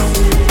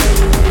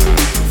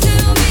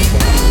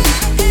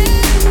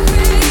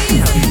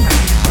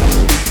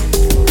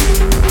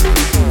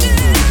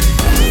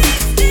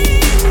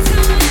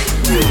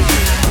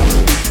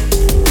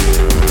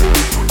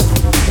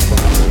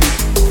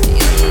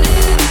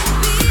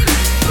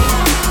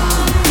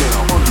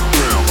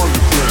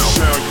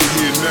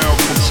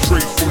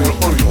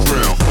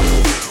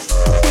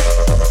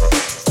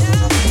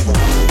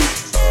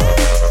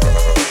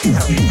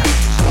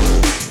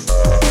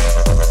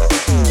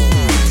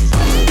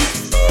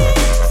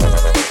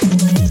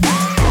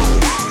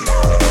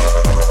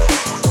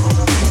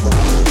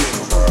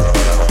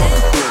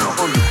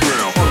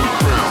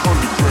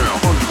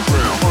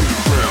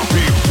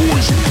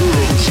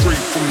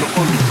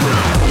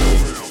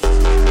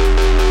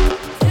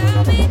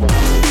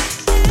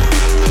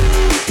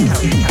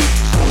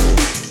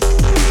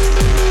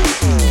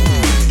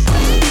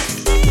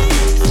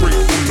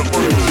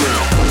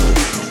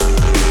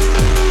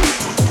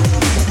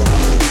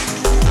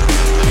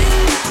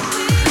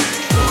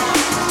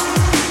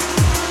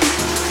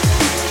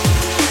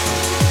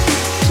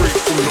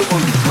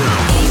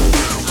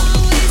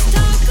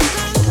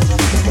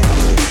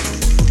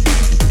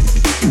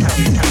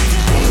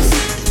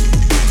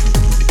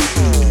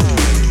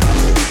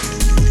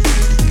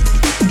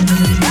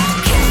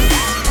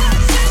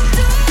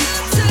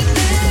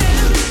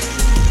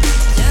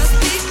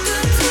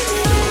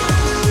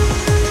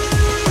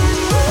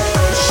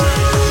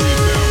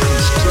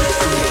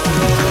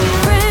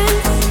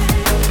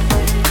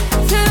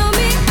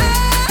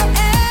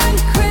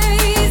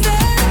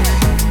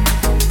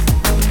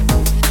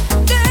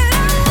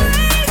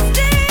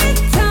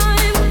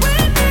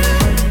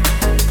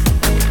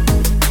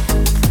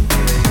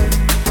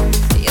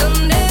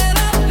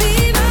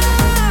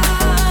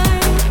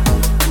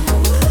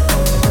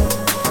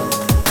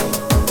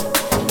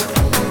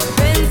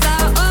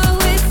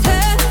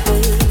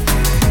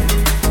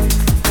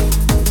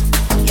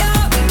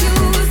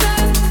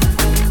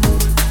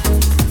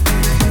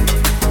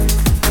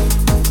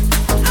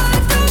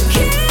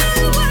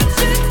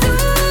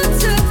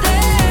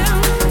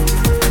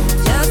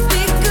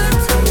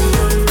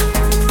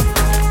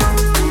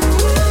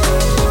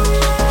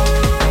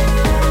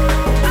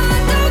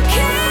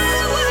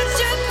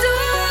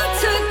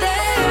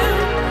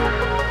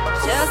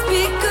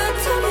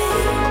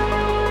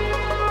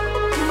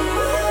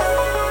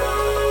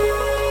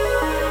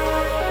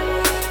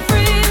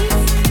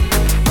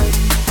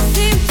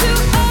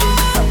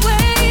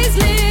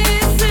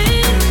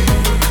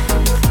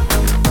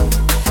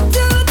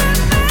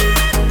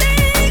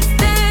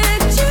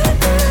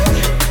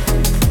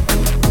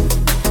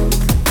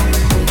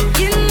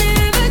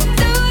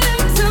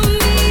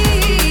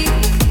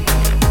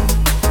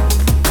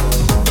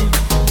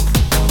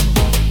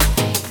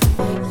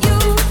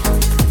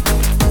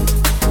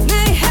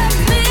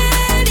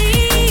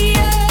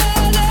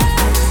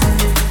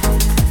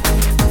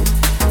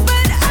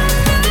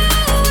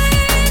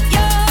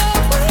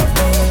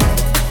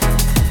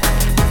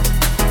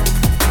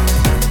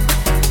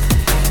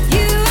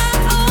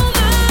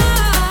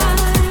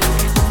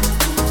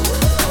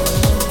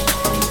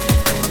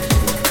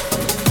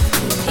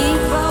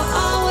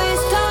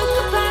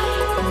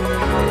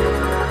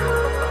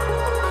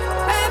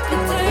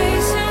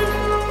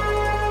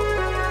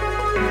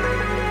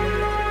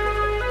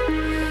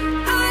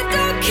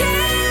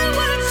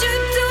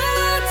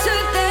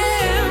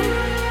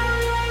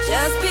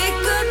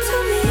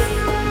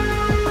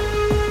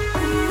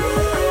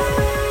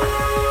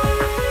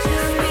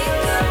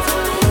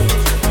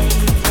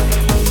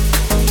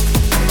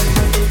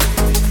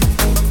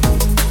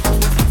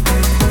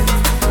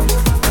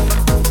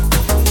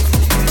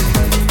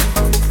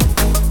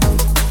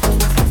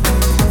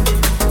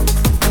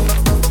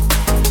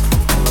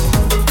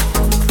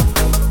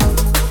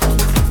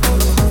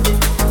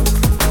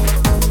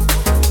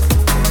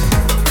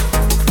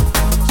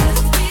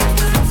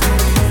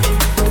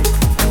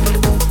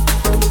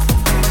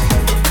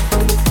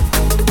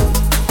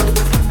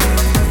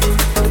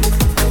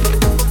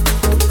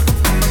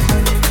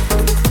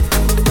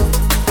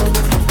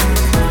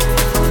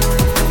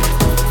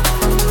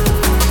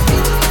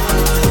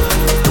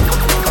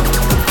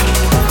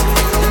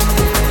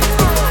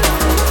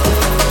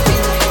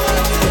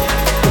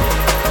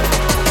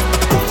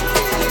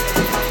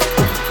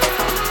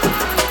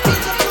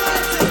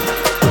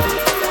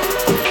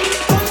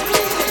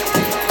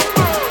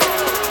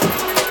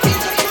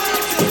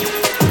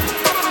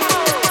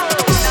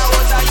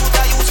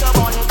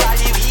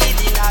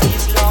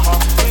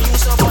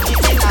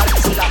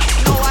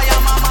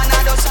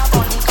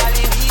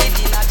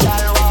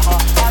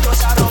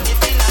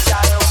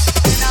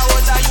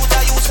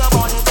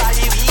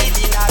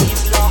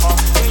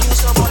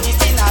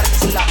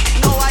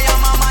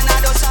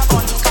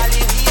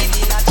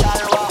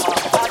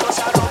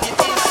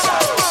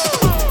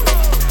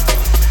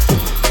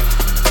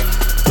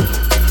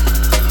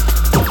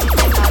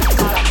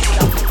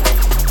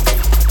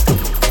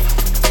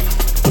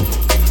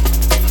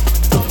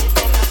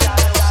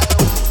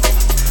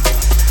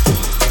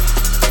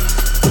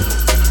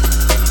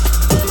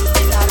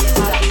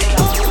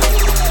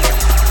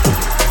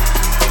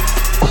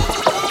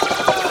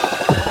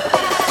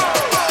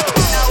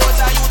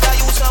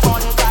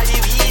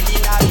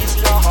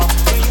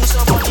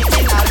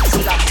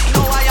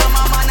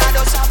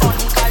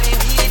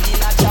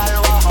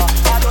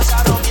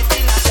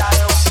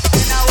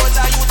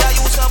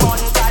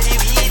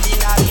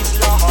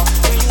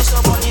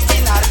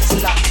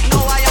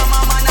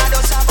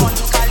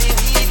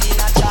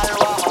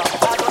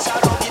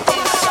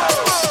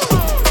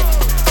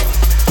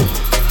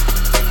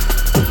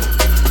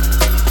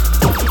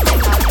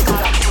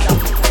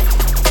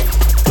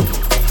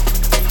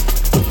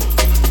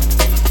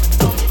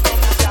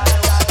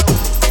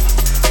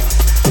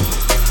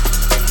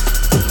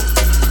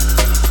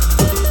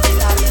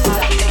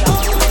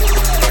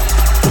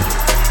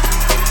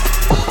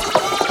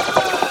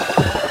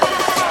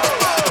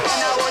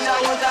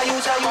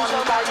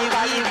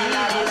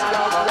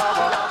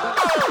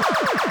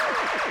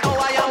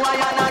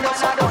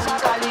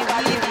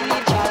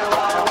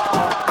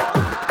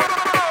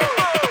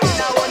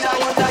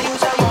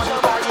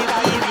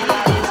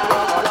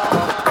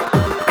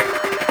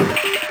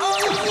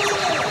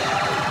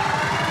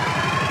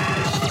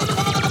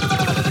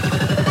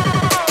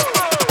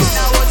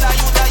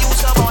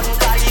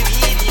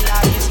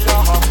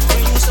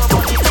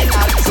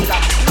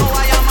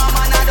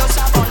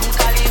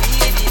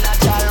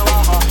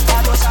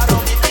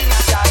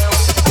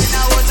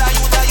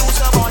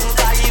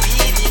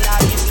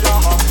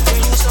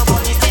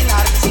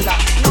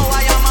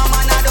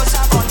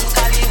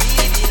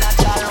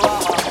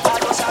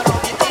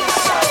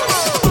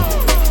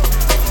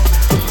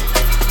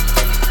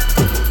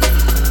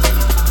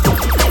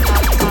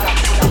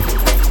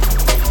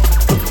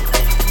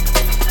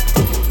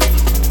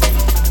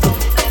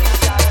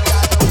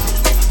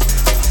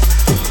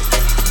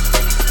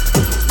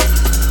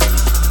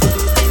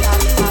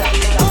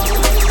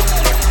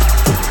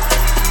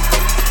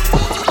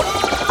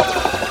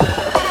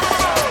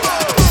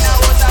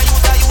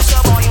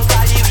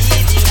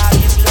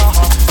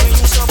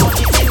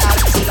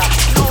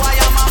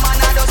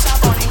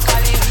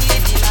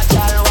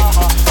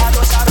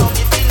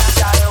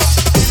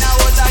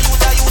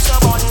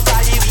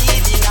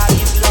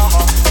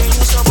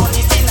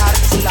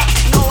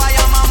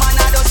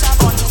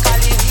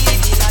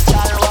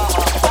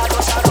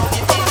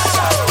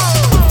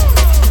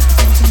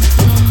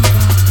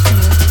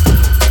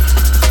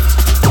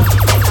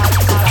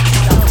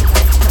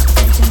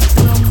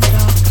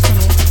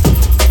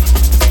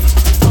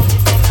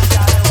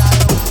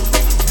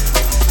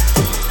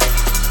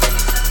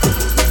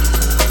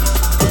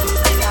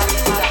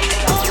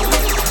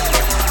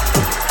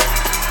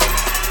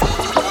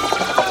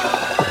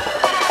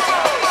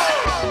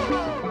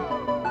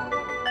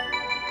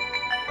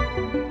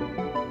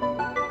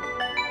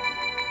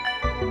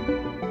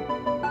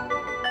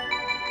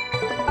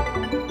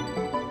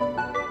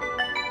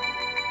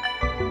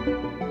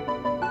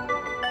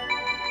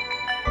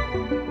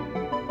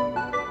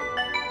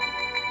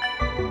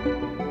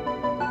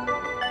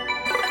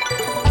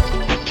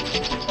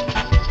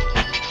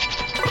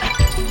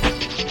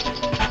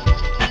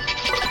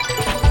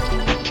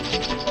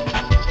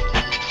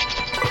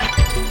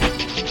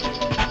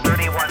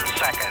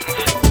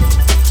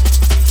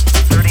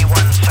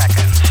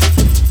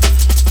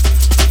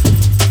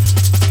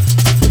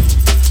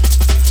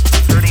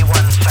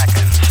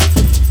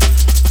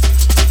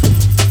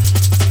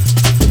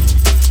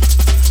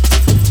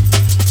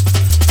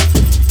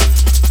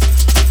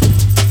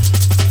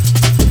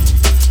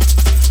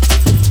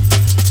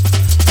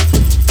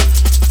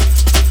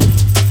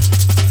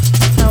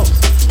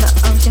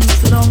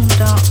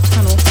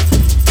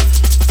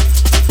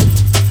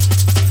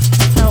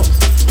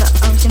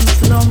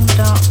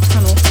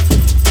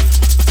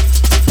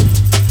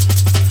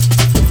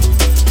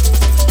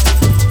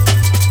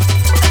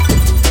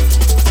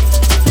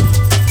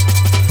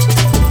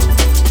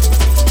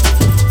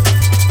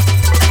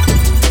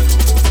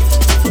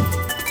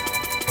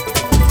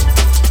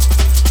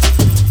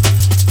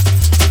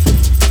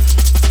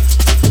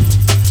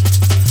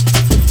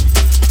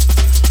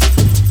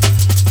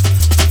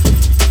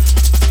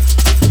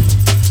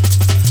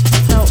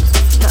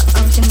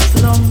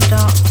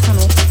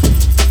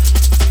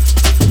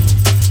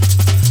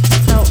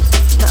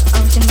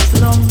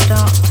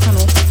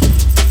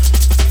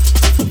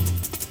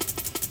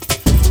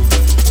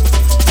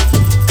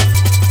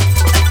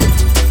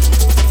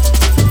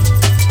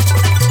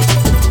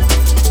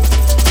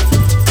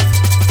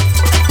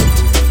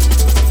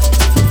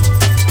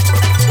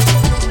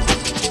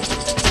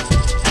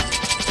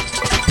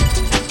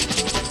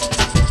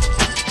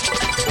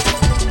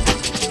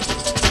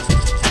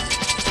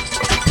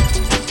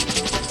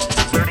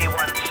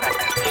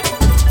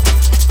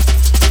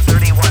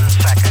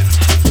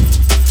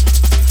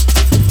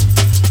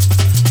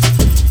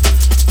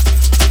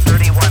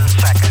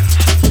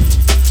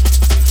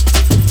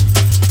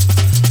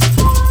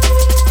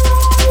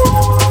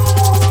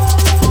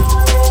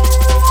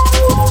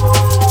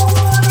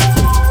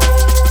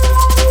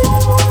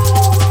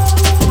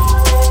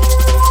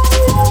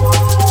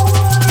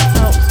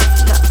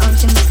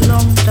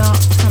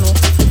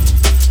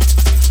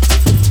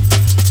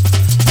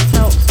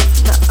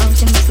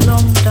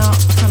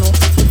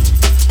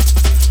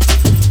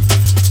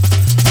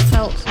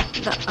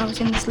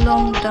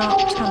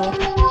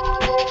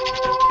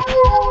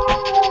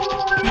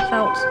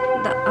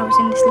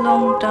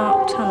 long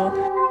dark tunnel.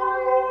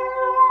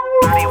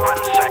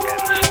 31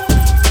 seconds.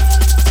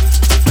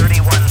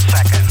 31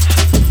 seconds.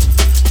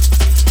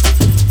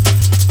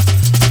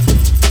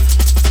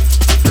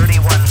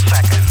 31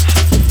 seconds.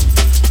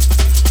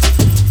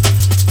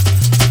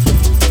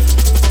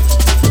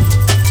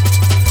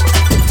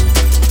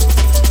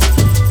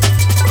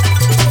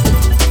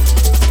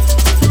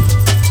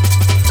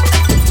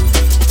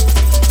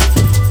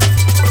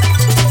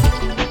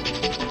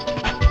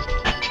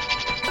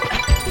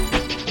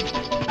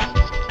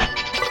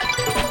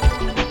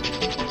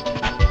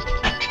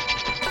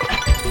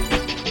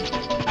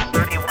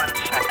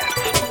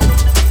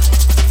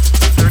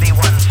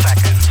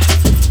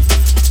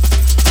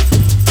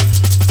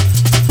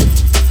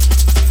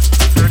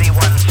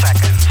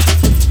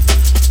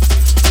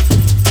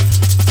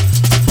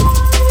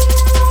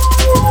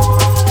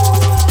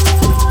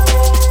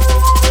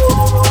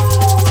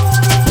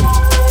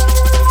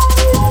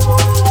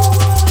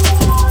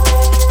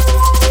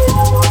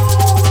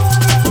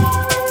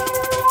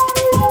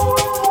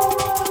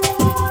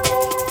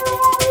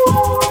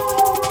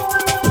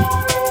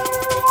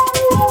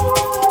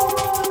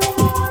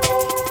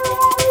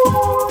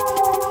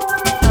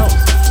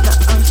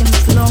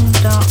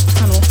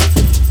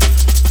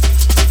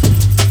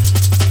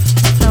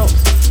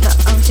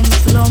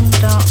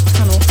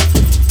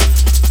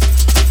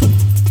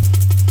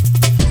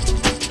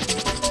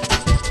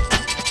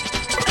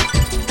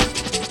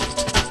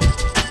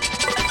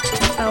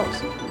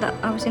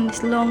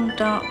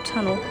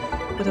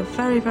 With a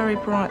very, very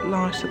bright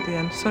light at the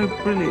end, so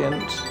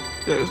brilliant.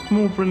 It was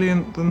more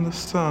brilliant than the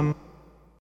sun.